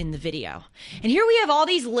moves in the video. And here we have all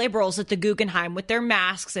these liberals at the Guggenheim with their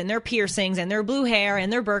masks and their piercings and their blue hair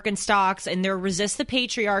and their Birkenstocks and their resist the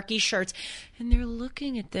patriarchy shirts. And they're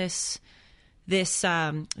looking at this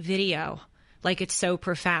video like it's so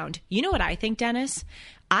profound. You know what I think, Dennis?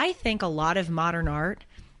 I think a lot of modern art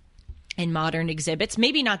and modern exhibits,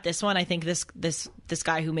 maybe not this one. I think this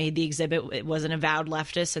guy who made the exhibit was an avowed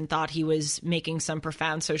leftist and thought he was making some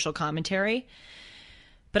profound social commentary.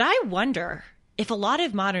 But I wonder if a lot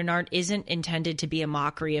of modern art isn't intended to be a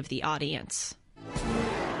mockery of the audience.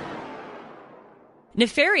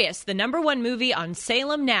 Nefarious, the #1 movie on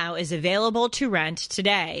Salem Now, is available to rent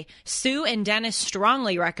today. Sue and Dennis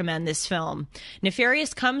strongly recommend this film.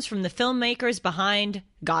 Nefarious comes from the filmmakers behind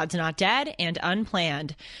God's Not Dead and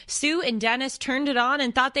Unplanned. Sue and Dennis turned it on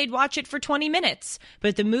and thought they'd watch it for 20 minutes,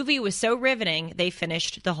 but the movie was so riveting they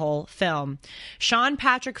finished the whole film. Sean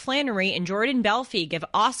Patrick Flannery and Jordan Belfi give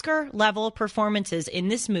Oscar-level performances in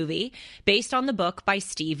this movie based on the book by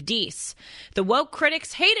Steve Deese. The woke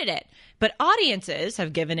critics hated it, but audiences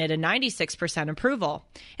have given it a 96% approval.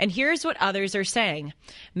 And here's what others are saying.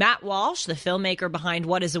 Matt Walsh, the filmmaker behind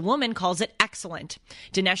What is a Woman, calls it excellent.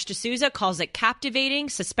 Dinesh D'Souza calls it captivating,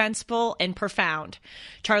 suspenseful, and profound.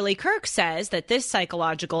 Charlie Kirk says that this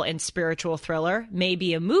psychological and spiritual thriller may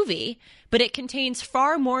be a movie, but it contains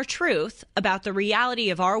far more truth about the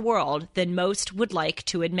reality of our world than most would like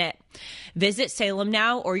to admit. Visit Salem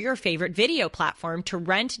Now or your favorite video platform to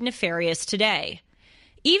rent Nefarious today,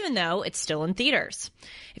 even though it's still in theaters.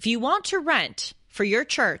 If you want to rent for your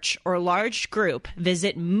church or large group,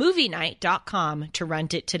 visit movienight.com to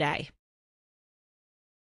rent it today.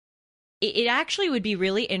 It actually would be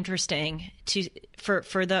really interesting for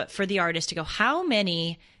the artist to go, how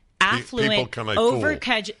many affluent,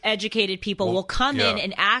 over-educated people will come in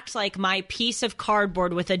and act like my piece of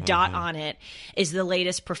cardboard with a dot on it is the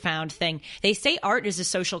latest profound thing. They say art is a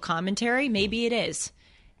social commentary. Maybe it is.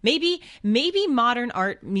 Maybe modern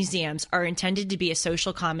art museums are intended to be a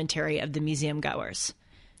social commentary of the museum goers.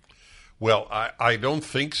 Well, I don't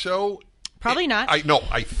think so. Probably not.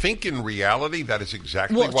 I think in reality that is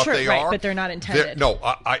exactly what they are. But they're not intended.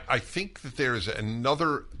 I think that there's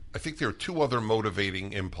another. I think there are two other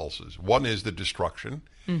motivating impulses. One is the destruction.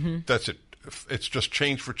 Mm-hmm. That's it. It's just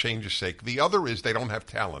change for change's sake. The other is they don't have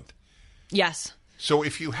talent. Yes. So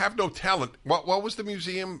if you have no talent, what was the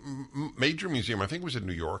museum, major museum, I think it was in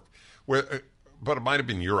New York, where, but it might have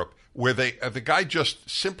been Europe, where the guy just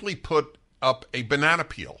simply put up a banana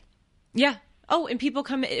peel. Yeah. Oh, and people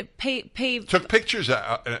come pay. Took pictures.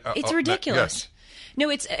 It's ridiculous. Yes. No,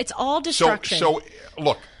 it's all destruction. So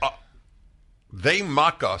look, they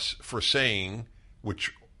mock us for saying,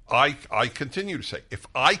 which I continue to say, if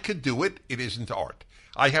I could do it, it isn't art.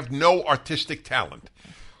 I have no artistic talent.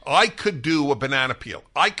 I could do a banana peel.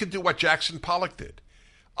 I could do what Jackson Pollock did.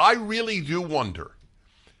 I really do wonder,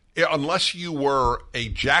 unless you were a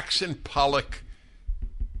Jackson Pollock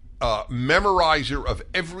memorizer of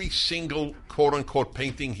every single quote-unquote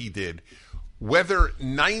painting he did, whether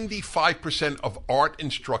 95% of art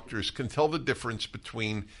instructors can tell the difference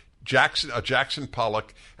between Jackson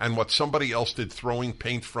Pollock and what somebody else did throwing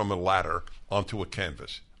paint from a ladder onto a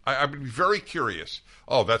canvas. I would be very curious.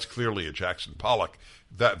 Oh, that's clearly a Jackson Pollock.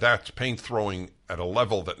 That's paint throwing at a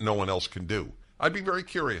level that no one else can do. I'd be very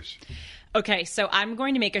curious. Okay, so I'm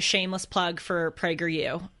going to make a shameless plug for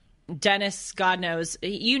PragerU. Dennis, God knows,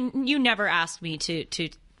 you never asked me to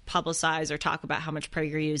publicize or talk about how much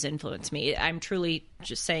PragerU has influenced me. I'm truly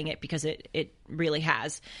just saying it because it really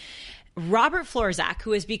has. Robert Florzak,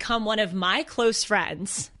 who has become one of my close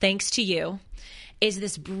friends, thanks to you, is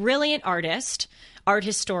this brilliant artist, art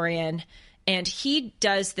historian, and he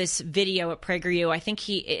does this video at PragerU. I think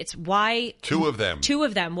it's why... Two of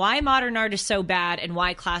them. Why modern art is so bad and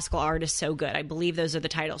why classical art is so good. I believe those are the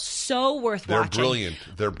titles. So worth watching.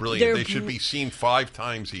 They're brilliant. They should be seen 5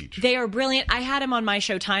 times each. They are brilliant. I had him on my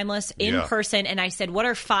show Timeless in person, and I said, what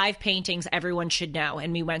are 5 paintings everyone should know?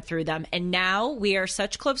 And we went through them. And now we are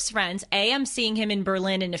such close friends. I'm seeing him in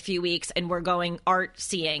Berlin in a few weeks, and we're going art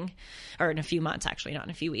seeing. Or in a few months, actually, not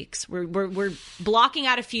in a few weeks. We're blocking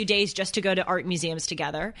out a few days just to go to art museums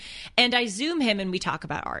together. And I Zoom him and we talk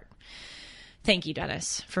about art. Thank you,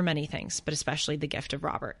 Dennis, for many things, but especially the gift of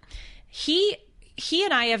Robert. He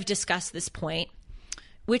and I have discussed this point,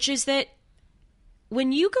 which is that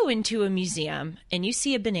when you go into a museum and you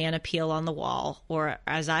see a banana peel on the wall, or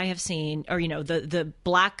as I have seen, or, the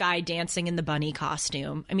black guy dancing in the bunny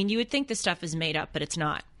costume, I mean, you would think this stuff is made up, but it's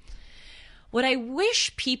not. What I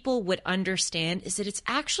wish people would understand is that it's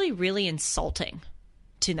actually really insulting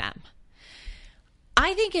to them.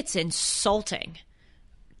 I think it's insulting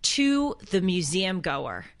to the museum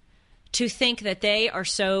goer to think that they are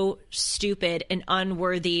so stupid and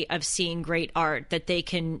unworthy of seeing great art that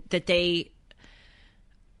they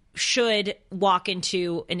should walk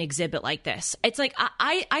into an exhibit like this. It's like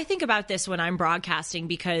I think about this when I'm broadcasting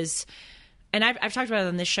because... And I've talked about it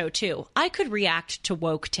on this show, too. I could react to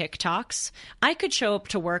woke TikToks. I could show up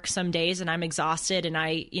to work some days and I'm exhausted and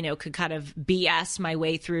I, could kind of BS my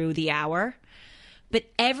way through the hour. But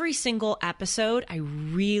every single episode, I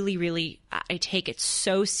really, I take it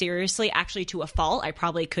so seriously, actually to a fault. I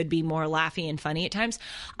probably could be more laughy and funny at times.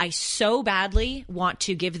 I so badly want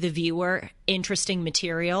to give the viewer interesting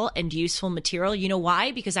material and useful material. You know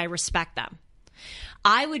why? Because I respect them.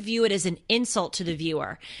 I would view it as an insult to the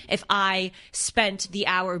viewer if I spent the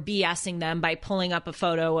hour BSing them by pulling up a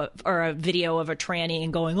photo or a video of a tranny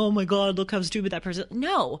and going, oh my God, look how stupid that person.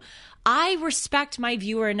 No, I respect my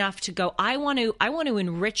viewer enough to go, I want to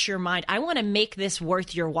enrich your mind. I want to make this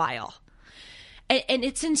worth your while. And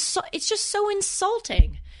it's just so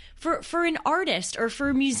insulting for an artist or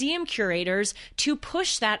for museum curators to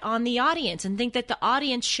push that on the audience and think that the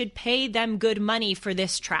audience should pay them good money for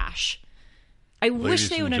this trash. I wish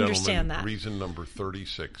they would understand that. Reason number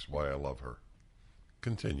 36 why I love her.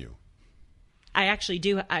 Continue. I actually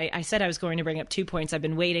do. I said I was going to bring up 2 points. I've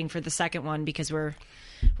been waiting for the second one because we're on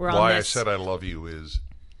this. Why I said I love you is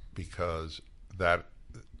because that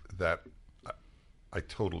I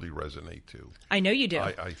totally resonate to. I know you do.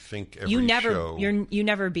 I think every show... You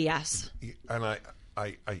never BS. And I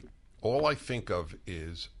all I think of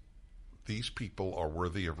is these people are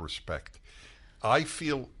worthy of respect. I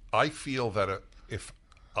feel that if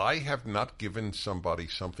I have not given somebody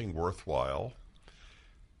something worthwhile,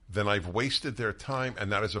 then I've wasted their time,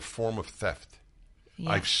 and that is a form of theft.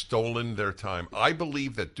 Yeah. I've stolen their time. I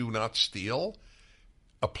believe that do not steal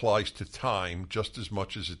applies to time just as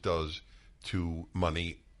much as it does to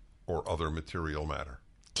money or other material matter.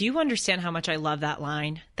 Do you understand how much I love that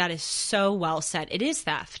line? That is so well said. It is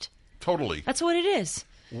theft. Totally. That's what it is.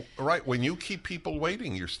 Right. When you keep people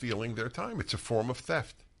waiting, you're stealing their time. It's a form of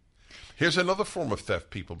theft. Here's another form of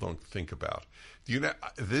theft people don't think about. Do you know,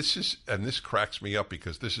 this cracks me up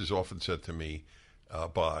because this is often said to me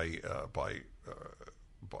by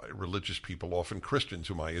religious people, often Christians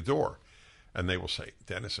whom I adore. And they will say,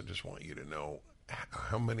 Dennis, I just want you to know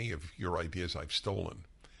how many of your ideas I've stolen.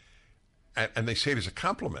 And they say it as a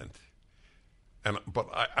compliment. But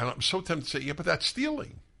I'm so tempted to say, yeah, but that's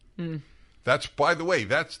stealing. Mm. That's, by the way,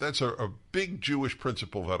 that's a big Jewish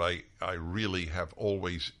principle that I really have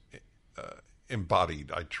always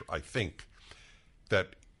embodied. I think that,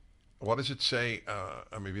 what does it say?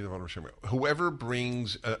 Maybe the one whoever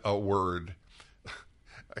brings a word,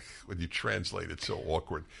 when you translate it's so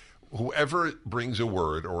awkward. Whoever brings a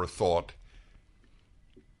word or a thought.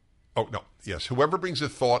 Oh no, yes. Whoever brings a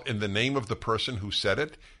thought in the name of the person who said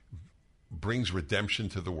it brings redemption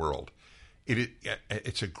to the world.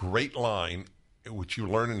 It's a great line, which you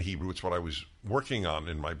learn in Hebrew. It's what I was working on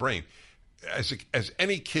in my brain. As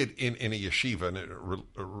any kid in a yeshiva, in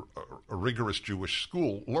a rigorous Jewish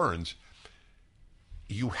school, learns,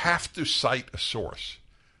 you have to cite a source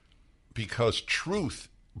because truth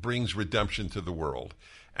brings redemption to the world.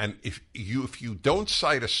 And if you don't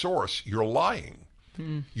cite a source, you're lying.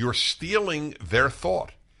 You're stealing their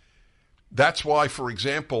thought. That's why, for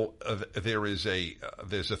example, there's a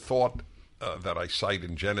thought that I cite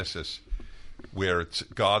in Genesis where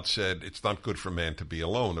God said it's not good for man to be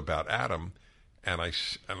alone about Adam,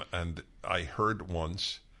 and I heard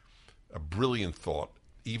once a brilliant thought: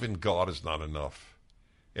 even God is not enough.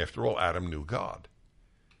 After all, Adam knew God.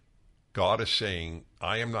 God is saying,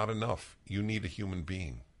 I am not enough. You need a human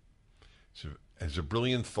being. So it's a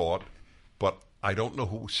brilliant thought, but I don't know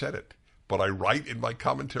who said it. But I write in my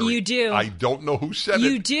commentary. You do. I don't know who said it.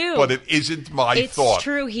 You do. But it isn't my thought. It's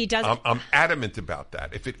true. He doesn't. I'm adamant about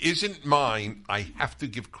that. If it isn't mine, I have to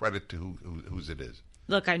give credit to whose it is.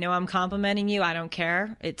 Look, I know I'm complimenting you. I don't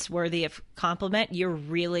care. It's worthy of compliment. You're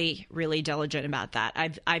really, really diligent about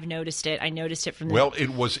that. I've noticed it. I noticed it from the... Well, it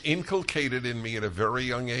was inculcated in me at a very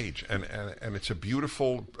young age, and it's a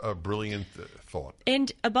beautiful, brilliant thought.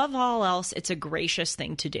 And above all else, it's a gracious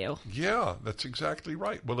thing to do. Yeah, that's exactly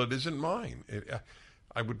right. Well, it isn't mine.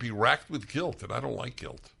 I would be racked with guilt, and I don't like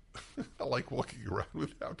guilt. I like walking around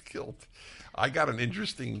without guilt. I got an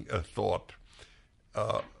interesting thought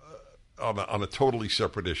on a totally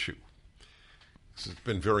separate issue. It's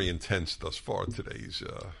been very intense thus far, today's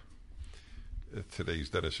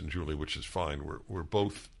Dennis and Julie, which is fine. We're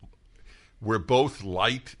both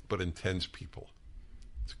light but intense people.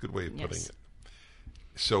 It's a good way of putting it.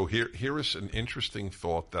 So here is an interesting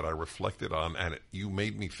thought that I reflected on, and you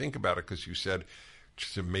made me think about it because you said,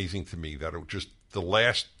 it's amazing to me that it just the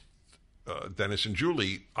last Dennis and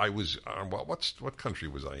Julie, I was what country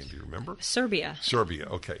was I in? Do you remember? Serbia.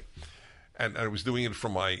 Okay. And I was doing it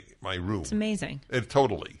from my room. It's amazing.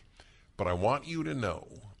 Totally. But I want you to know,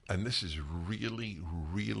 and this is really,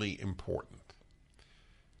 really important.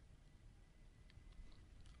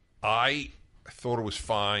 I thought it was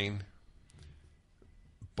fine,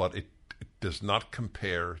 but it does not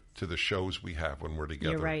compare to the shows we have when we're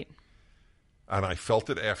together. You're right. And I felt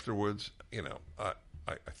it afterwards. You know, I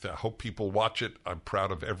hope people watch it. I'm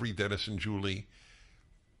proud of every Dennis and Julie.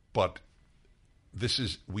 But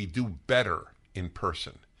we do better in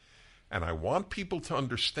person. And I want people to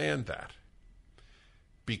understand that,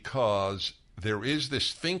 because there is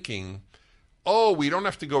this thinking, oh, we don't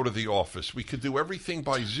have to go to the office. We could do everything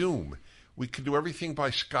by Zoom. We could do everything by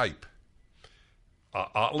Skype.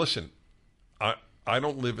 Listen, I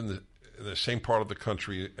don't live in the same part of the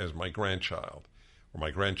country as my grandchild or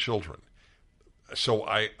my grandchildren. So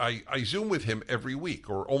I Zoom with him every week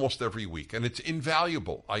or almost every week, and it's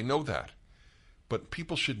invaluable. I know that. But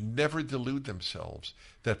people should never delude themselves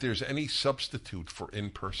that there's any substitute for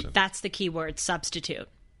in-person. That's the key word, substitute.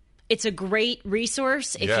 It's a great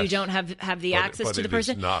resource if you don't have the access to the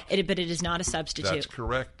person. But it is not a substitute. That's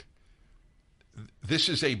correct. This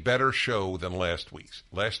is a better show than last week's.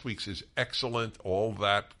 Last week's is excellent, all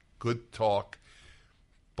that, good talk.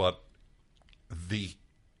 But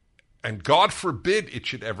and God forbid it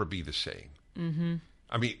should ever be the same. Mm-hmm.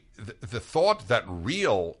 I mean, the thought that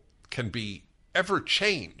real can be ever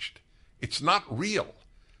changed. It's not real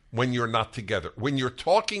when you're not together. When you're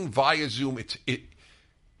talking via Zoom,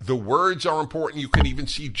 the words are important. You can even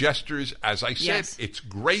see gestures. As I said, yes. It's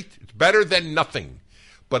great. It's better than nothing,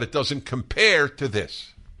 but it doesn't compare to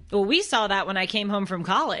this. Well, we saw that when I came home from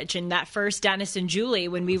college, and that first Dennis and Julie,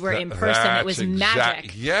 when we were in person, it was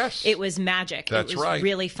magic. Yes. It was magic. That's it was right.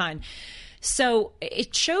 Really fun. So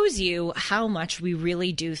it shows you how much we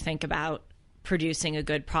really do think about producing a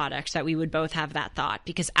good product, that we would both have that thought,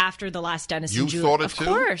 because after the last Dennis and Julie, thought it of too?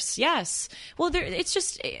 Course, yes. Well, it's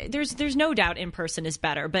just there's no doubt in person is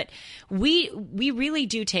better, but we really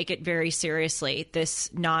do take it very seriously.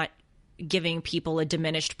 This not giving people a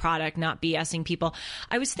diminished product, not BSing people.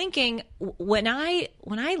 I was thinking when I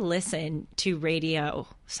listen to radio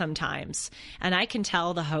sometimes, and I can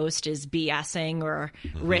tell the host is BSing or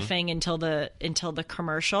riffing until the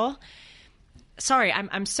commercial. Sorry,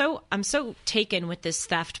 I'm so taken with this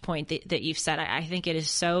theft point that you've said. I think it is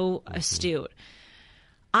so astute.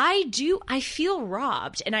 I feel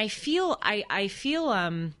robbed, and I feel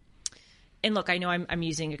and look, I know I'm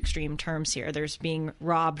using extreme terms here. There's being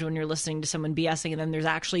robbed when you're listening to someone BSing, and then there's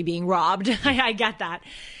actually being robbed. I get that.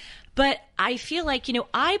 But I feel like,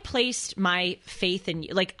 I placed my faith in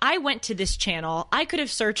you. Like, I went to this channel. I could have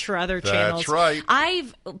searched for other channels. That's right.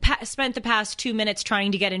 I've spent the past 2 minutes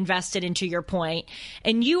trying to get invested into your point,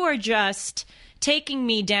 and you are just taking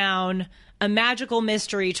me down a magical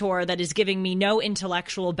mystery tour that is giving me no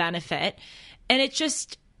intellectual benefit. And it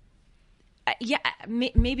just, yeah,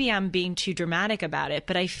 maybe I'm being too dramatic about it,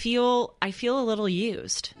 but I feel a little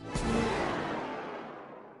used.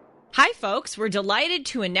 Hi, folks. We're delighted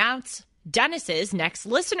to announce Dennis's next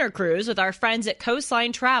listener cruise with our friends at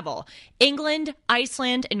Coastline Travel, England,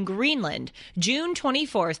 Iceland, and Greenland, June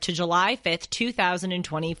 24th to July 5th,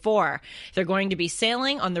 2024. They're going to be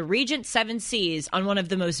sailing on the Regent Seven Seas on one of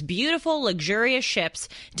the most beautiful, luxurious ships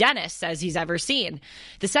Dennis says he's ever seen.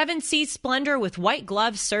 The Seven Seas splendor with white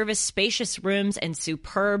glove service, spacious rooms, and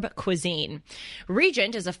superb cuisine.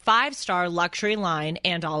 Regent is a 5-star luxury line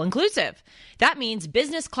and all-inclusive. That means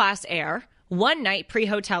business class air, 1 night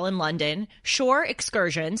pre-hotel in London, shore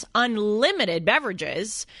excursions, unlimited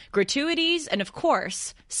beverages, gratuities, and of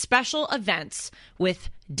course, special events with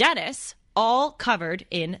Dennis, all covered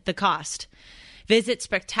in the cost. Visit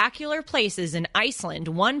spectacular places in Iceland,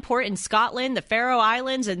 1 port in Scotland, the Faroe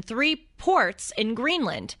Islands, and 3 ports in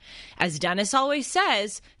Greenland. As Dennis always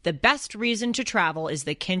says, the best reason to travel is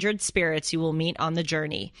the kindred spirits you will meet on the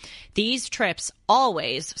journey. These trips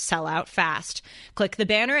always sell out fast. Click the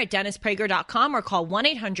banner at DennisPrager.com or call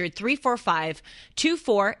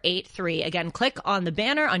 1-800-345-2483. Again, click on the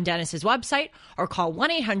banner on Dennis's website or call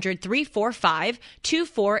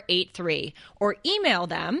 1-800-345-2483 or email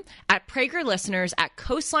them at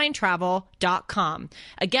PragerListeners@CoastlineTravel.com.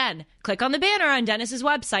 Again, click on the banner on Dennis's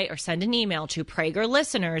website or send an email to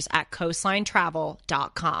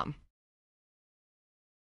PragerListeners@CoastlineTravel.com.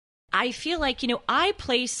 I feel like, I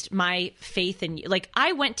placed my faith in you. Like,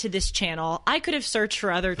 I went to this channel. I could have searched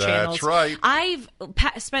for other channels. That's right. I've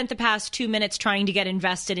spent the past 2 minutes trying to get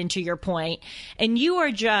invested into your point, and you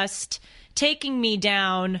are just taking me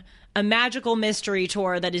down a magical mystery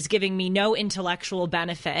tour that is giving me no intellectual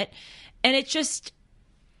benefit. And it just,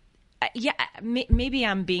 yeah, maybe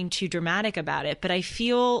I'm being too dramatic about it, but I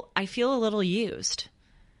feel a little used,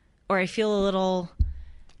 or I feel a little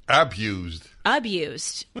abused.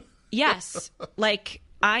 Yes, like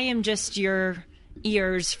I am just your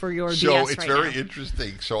ears for your BS So it's right very now.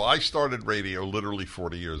 interesting. So I started radio literally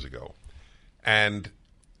 40 years ago, and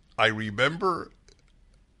I remember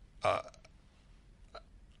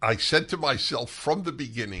I said to myself from the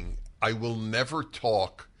beginning, I will never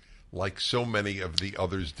talk like so many of the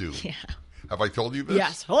others do. Yeah. Have I told you this?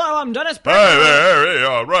 Yes. Hello, I'm Dennis Hey there, hey,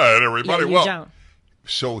 all right, everybody. Yeah, you well, don't.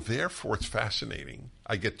 so therefore it's fascinating.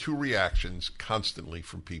 I get two reactions constantly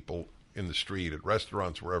from people in the street, at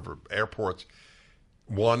restaurants, wherever, airports.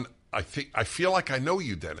 One, I feel like I know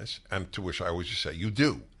you, Dennis, and to which I always just say, you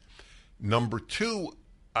do. Number two,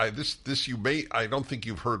 I don't think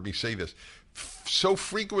you've heard me say this, so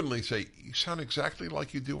frequently say, you sound exactly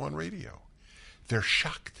like you do on radio. They're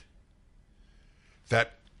shocked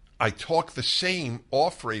that I talk the same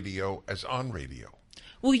off radio as on radio.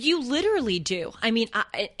 Well, you literally do. I mean,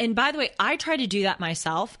 and by the way, I try to do that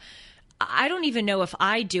myself. I don't even know if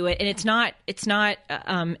I do it, and it's not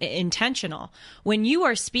intentional. When you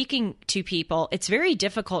are speaking to people, it's very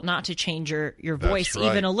difficult not to change your voice right.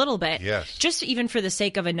 even a little bit. Yes. Just even for the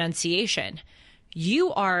sake of enunciation.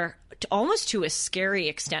 You are almost to a scary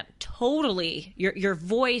extent totally your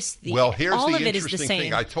voice. Well, here's all the of it is the interesting same.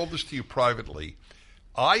 thing. I told this to you privately.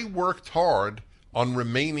 I worked hard on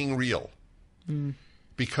remaining real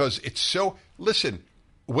because it's so. Listen,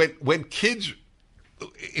 when kids,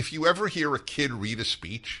 if you ever hear a kid read a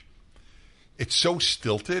speech, it's so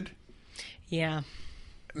stilted. Yeah.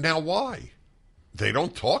 Now, why? They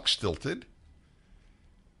don't talk stilted,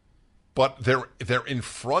 but they're in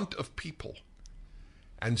front of people,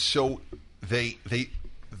 and so they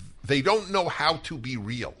don't know how to be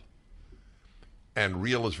real, and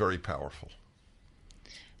real is very powerful.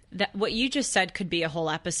 That what you just said could be a whole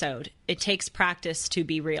episode. It takes practice to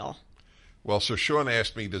be real. Well, so Sean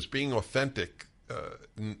asked me, does being authentic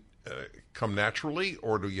come naturally,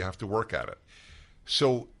 or do you have to work at it?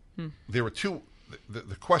 So there are two.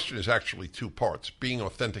 The question is actually two parts: being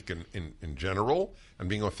authentic in general, and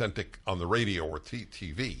being authentic on the radio or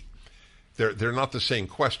TV. They're not the same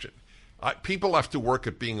question. People have to work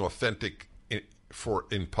at being authentic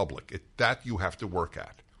in public. That you have to work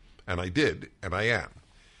at, and I did, and I am.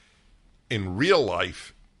 In real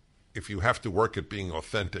life, if you have to work at being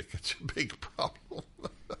authentic, it's a big problem.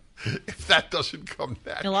 If that doesn't come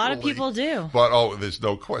naturally. A lot of people do. But, there's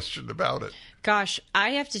no question about it. Gosh,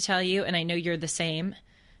 I have to tell you, and I know you're the same,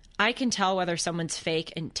 I can tell whether someone's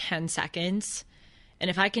fake in 10 seconds. And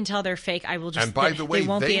if I can tell they're fake, I will just, and by the way, they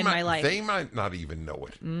won't be in my life. They might not even know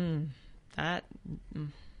it.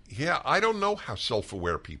 Yeah, I don't know how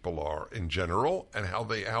self-aware people are in general and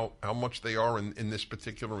how much they are in this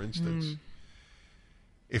particular instance.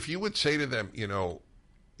 If you would say to them,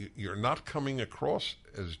 you're not coming across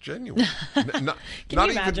as genuine, not even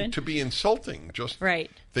imagine? to be insulting, just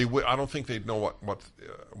right. I don't think they'd know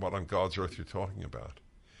what on God's earth you're talking about.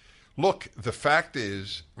 Look, the fact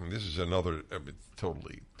is, and this is another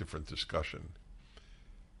totally different discussion,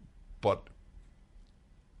 but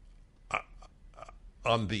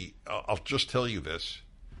I'll just tell you this: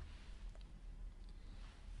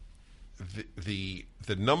 the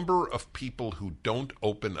number of people who don't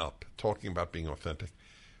open up, talking about being authentic,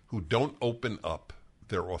 who don't open up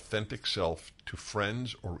their authentic self to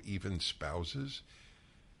friends or even spouses,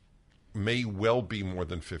 may well be more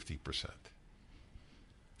than 50%.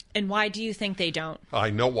 And why do you think they don't? I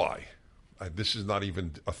know why. This is not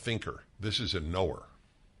even a thinker. This is a knower.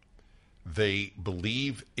 They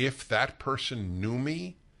believe if that person knew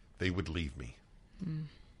me, they would leave me.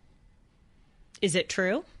 Is it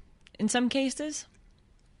true in some cases?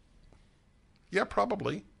 Yeah,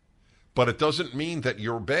 probably. But it doesn't mean that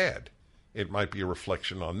you're bad. It might be a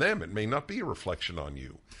reflection on them. It may not be a reflection on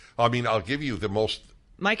you. I mean, I'll give you the most...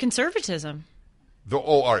 My conservatism.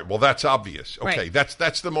 All right. Well, that's obvious. Okay, right.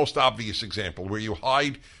 That's the most obvious example where you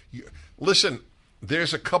hide. Listen,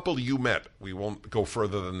 there's a couple you met. We won't go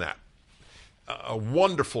further than that. A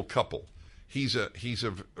wonderful couple. He's a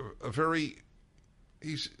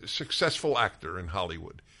successful actor in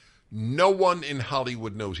Hollywood. No one in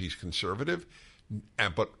Hollywood knows he's conservative,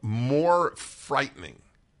 but more frightening,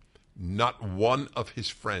 not one of his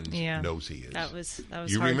friends knows he is. That was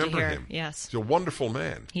you hard remember to hear. him? Yes, he's a wonderful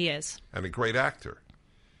man. He is, and a great actor.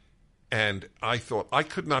 And I thought I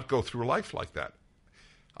could not go through life like that.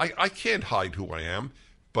 I can't hide who I am.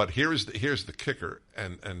 But here's the kicker,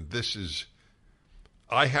 and this is.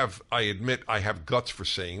 I admit I have guts for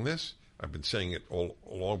saying this. I've been saying it all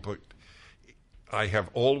along, but I have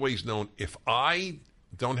always known if I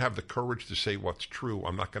don't have the courage to say what's true,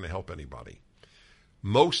 I'm not going to help anybody.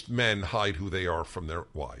 Most men hide who they are from their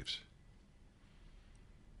wives.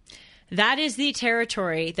 That is the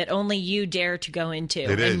territory that only you dare to go into,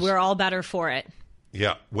 and we're all better for it.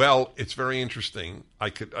 Yeah, well, it's very interesting. I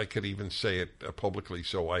could even say it publicly.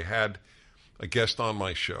 So I had a guest on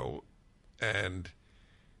my show, and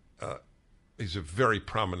he's a very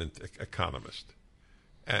prominent economist.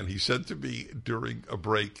 And he said to me during a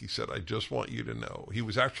break, he said, I just want you to know. He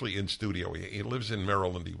was actually in studio. He lives in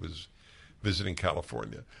Maryland. He was visiting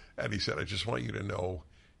California. And he said, I just want you to know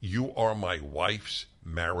you are my wife's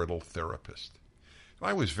marital therapist. And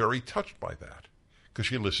I was very touched by that because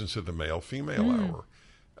she listens to the Male-Female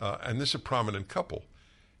Hour. And this is a prominent couple.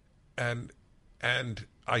 And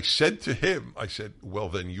I said to him, I said, well,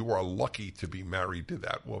 then you are lucky to be married to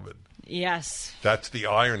that woman. Yes. That's the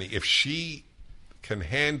irony. If she can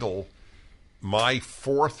handle my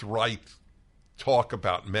forthright talk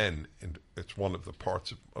about men, and it's one of the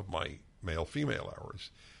parts of my Male-Female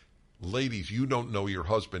Hours. Ladies, you don't know your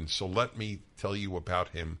husband, so let me tell you about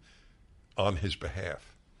him on his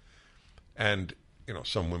behalf. And,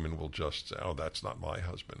 some women will just say, oh, that's not my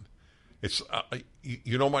husband. It's,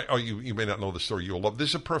 you may not know the story. You'll love, this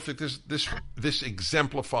is a perfect, this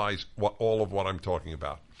exemplifies all of what I'm talking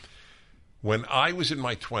about. When I was in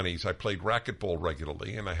my 20s, I played racquetball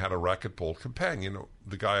regularly, and I had a racquetball companion,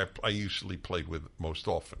 the guy I usually played with most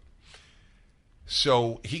often.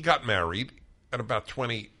 So he got married at about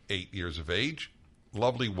 28 years of age.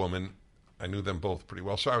 Lovely woman. I knew them both pretty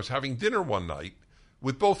well. So I was having dinner one night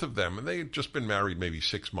with both of them, and they had just been married maybe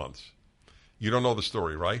 6 months. You don't know the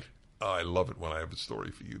story, right? Oh, I love it when I have a story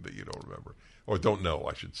for you that you don't remember. Or don't know,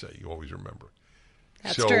 I should say. You always remember.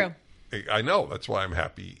 That's true. I know. That's why I'm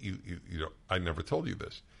happy I never told you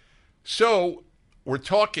this. So we're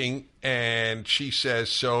talking, and she says,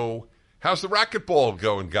 so how's the racquetball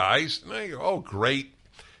going, guys? And I go, oh, great.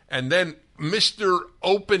 And then Mr.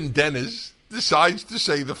 Open Dennis decides to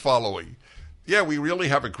say the following. Yeah, we really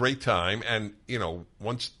have a great time. And,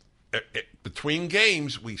 once between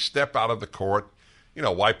games, we step out of the court,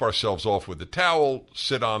 wipe ourselves off with the towel,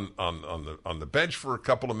 sit on the bench for a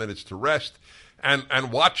couple of minutes to rest.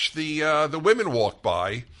 And watch the women walk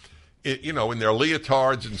by, in their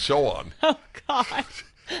leotards and so on. Oh, God.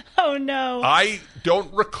 Oh, no. I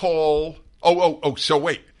don't recall. So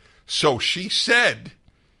wait. So she said,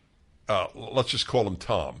 let's just call him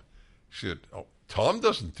Tom. She said, oh, Tom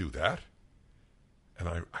doesn't do that. And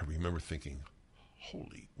I remember thinking,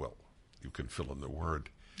 you can fill in the word.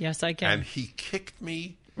 Yes, I can. And he kicked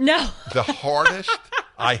me. No. The hardest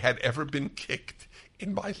I had ever been kicked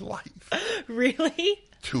in my life. Really?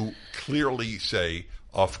 To clearly say,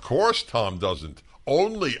 of course Tom doesn't.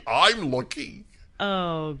 Only I'm looking.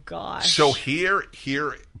 Oh, gosh. So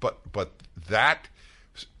but that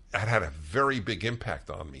had a very big impact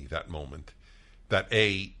on me, that moment. That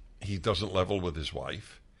A, he doesn't level with his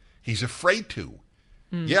wife. He's afraid to.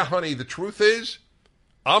 Yeah, honey, the truth is,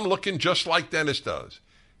 I'm looking just like Dennis does.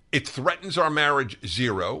 It threatens our marriage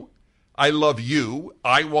zero. I love you.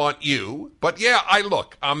 I want you. But yeah,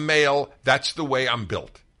 I'm male. That's the way I'm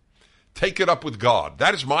built. Take it up with God.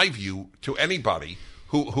 That is my view to anybody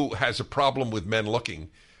who has a problem with men looking.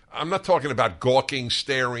 I'm not talking about gawking,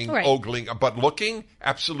 staring, ogling, but looking,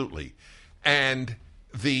 absolutely. And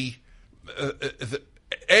the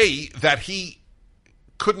that he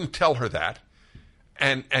couldn't tell her that,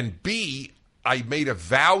 and B, I made a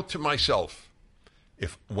vow to myself.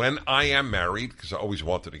 When I am married, because I always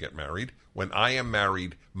wanted to get married, when I am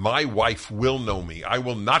married, my wife will know me. I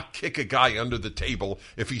will not kick a guy under the table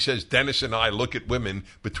if he says, Dennis and I look at women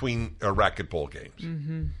between racquetball games.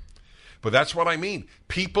 Mm-hmm. But that's what I mean.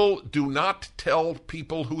 People do not tell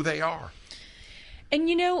people who they are. And,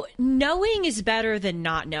 knowing is better than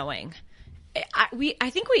not knowing. I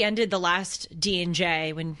think we ended the last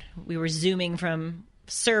D&J when we were Zooming from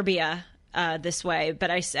Serbia this way, but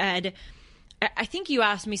I said, I think you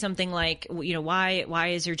asked me something like, why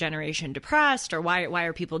is your generation depressed, or why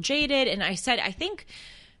are people jaded? And I said, I think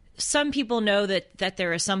some people know that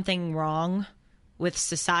there is something wrong with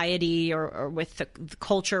society or with the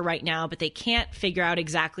culture right now, but they can't figure out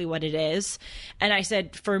exactly what it is. And I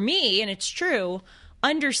said, for me, and it's true,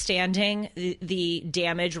 understanding the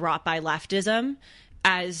damage wrought by leftism,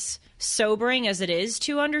 as sobering as it is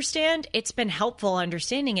to understand, it's been helpful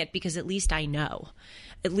understanding it, because at least I know.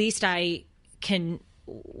 At least I can,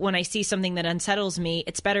 when I see something that unsettles me,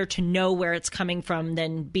 it's better to know where it's coming from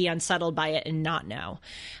than be unsettled by it and not know.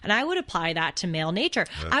 And I would apply that to male nature.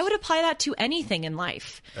 I would apply that to anything in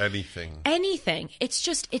life. Anything. It's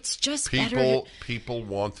just better. People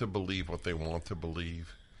want to believe what they want to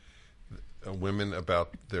believe. Women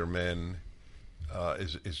about their men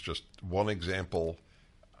is just one example.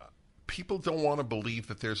 People don't want to believe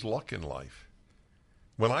that there's luck in life.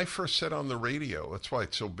 When I first said on the radio, that's why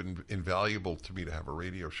it's so been invaluable to me to have a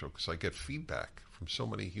radio show, because I get feedback from so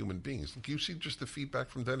many human beings. Look, you see just the feedback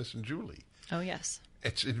from Dennis and Julie. Oh, yes.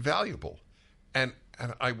 It's invaluable. And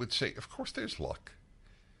I would say, of course, there's luck.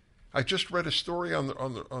 I just read a story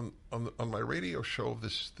on my radio show of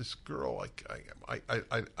this girl.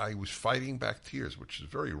 I was fighting back tears, which is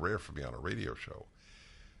very rare for me on a radio show.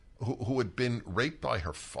 Who had been raped by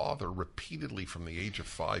her father repeatedly from the age of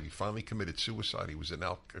 5. He finally committed suicide. He was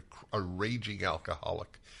a raging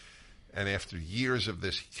alcoholic, and after years of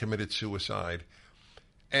this, he committed suicide.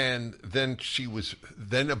 And then she was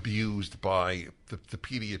abused by the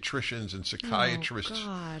pediatricians and psychiatrists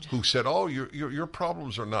who said, "Oh, your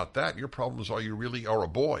problems are not that. Your problems are you really are a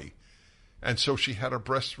boy." And so she had her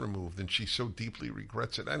breasts removed, and she so deeply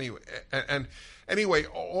regrets it. Anyway,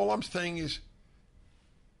 all I'm saying is,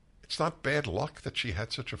 it's not bad luck that she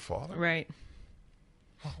had such a father, right?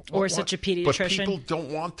 Or such a pediatrician. But people don't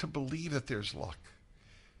want to believe that there's luck.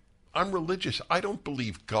 I'm religious. I don't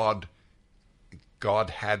believe God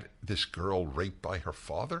had this girl raped by her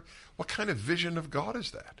father. What kind of vision of God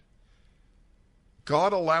is that?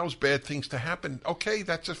 God allows bad things to happen. Okay,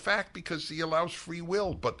 that's a fact because he allows free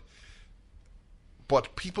will, but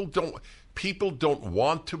people don't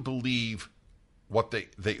want to believe what they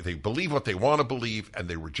believe what they want to believe, and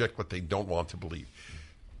they reject what they don't want to believe.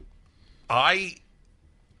 I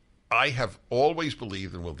have always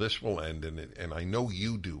believed, and this will end, and I know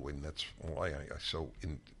you do, and that's why I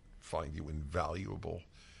find you invaluable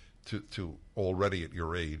to already at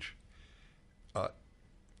your age.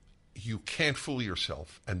 You can't fool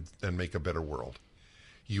yourself and make a better world.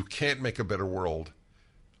 You can't make a better world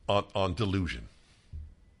on delusion.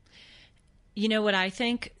 You know what I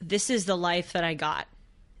think? This is the life that I got.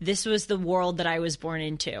 This was the world that I was born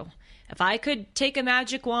into. If I could take a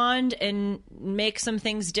magic wand and make some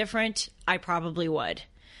things different, I probably would.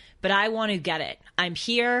 But I want to get it. I'm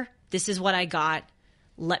here. This is what I got.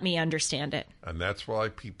 Let me understand it. And that's why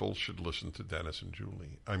people should listen to Dennis and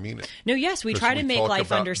Julie. I mean it. No, yes, we try to make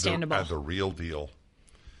life understandable. The real deal.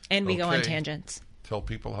 And we go on tangents. Tell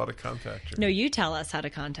people how to contact you. No, you tell us how to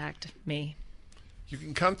contact me. You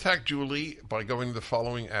can contact Julie by going to the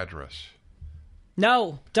following address.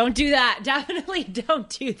 No, don't do that. Definitely don't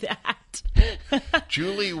do that.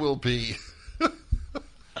 Julie will be...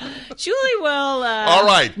 Julie will all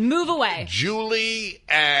right. Move away. Julie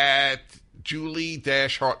at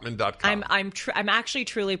julie-hartman.com. I'm actually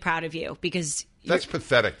truly proud of you because... That's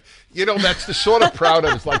pathetic. You know, that's the sort of proud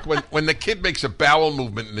of. It's like when the kid makes a bowel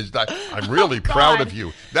movement in his diet. I'm really proud of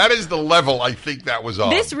you. That is the level I think that was on.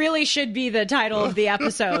 This really should be the title of the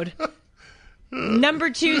episode. Number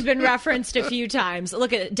 2's been referenced a few times.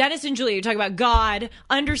 Look at it. Dennis and Julie. You're talking about God,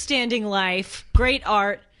 understanding life, great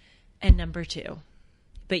art, and number 2.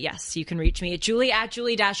 But yes, you can reach me at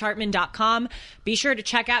julie-hartman.com. Be sure to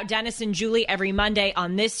check out Dennis and Julie every Monday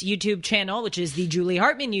on this YouTube channel, which is the Julie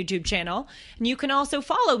Hartman YouTube channel. And you can also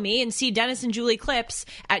follow me and see Dennis and Julie clips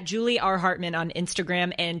at Julie R. Hartman on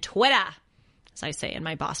Instagram and Twitter, as I say in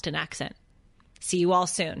my Boston accent. See you all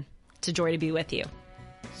soon. It's a joy to be with you.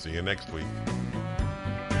 See you next week.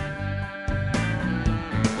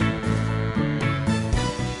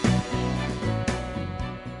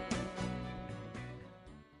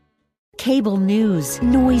 Cable news,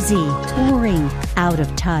 noisy, boring, out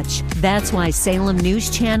of touch. That's why Salem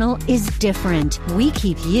News Channel is different. We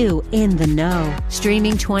keep you in the know.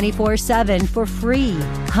 Streaming 24/7 for free.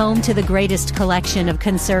 Home to the greatest collection of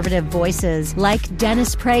conservative voices like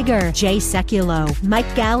Dennis Prager, Jay Sekulow,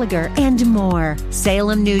 Mike Gallagher, and more.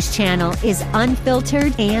 Salem News Channel is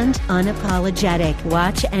unfiltered and unapologetic.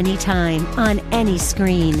 Watch anytime, on any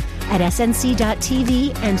screen, at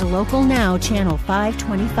snc.tv and Local Now Channel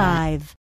 525.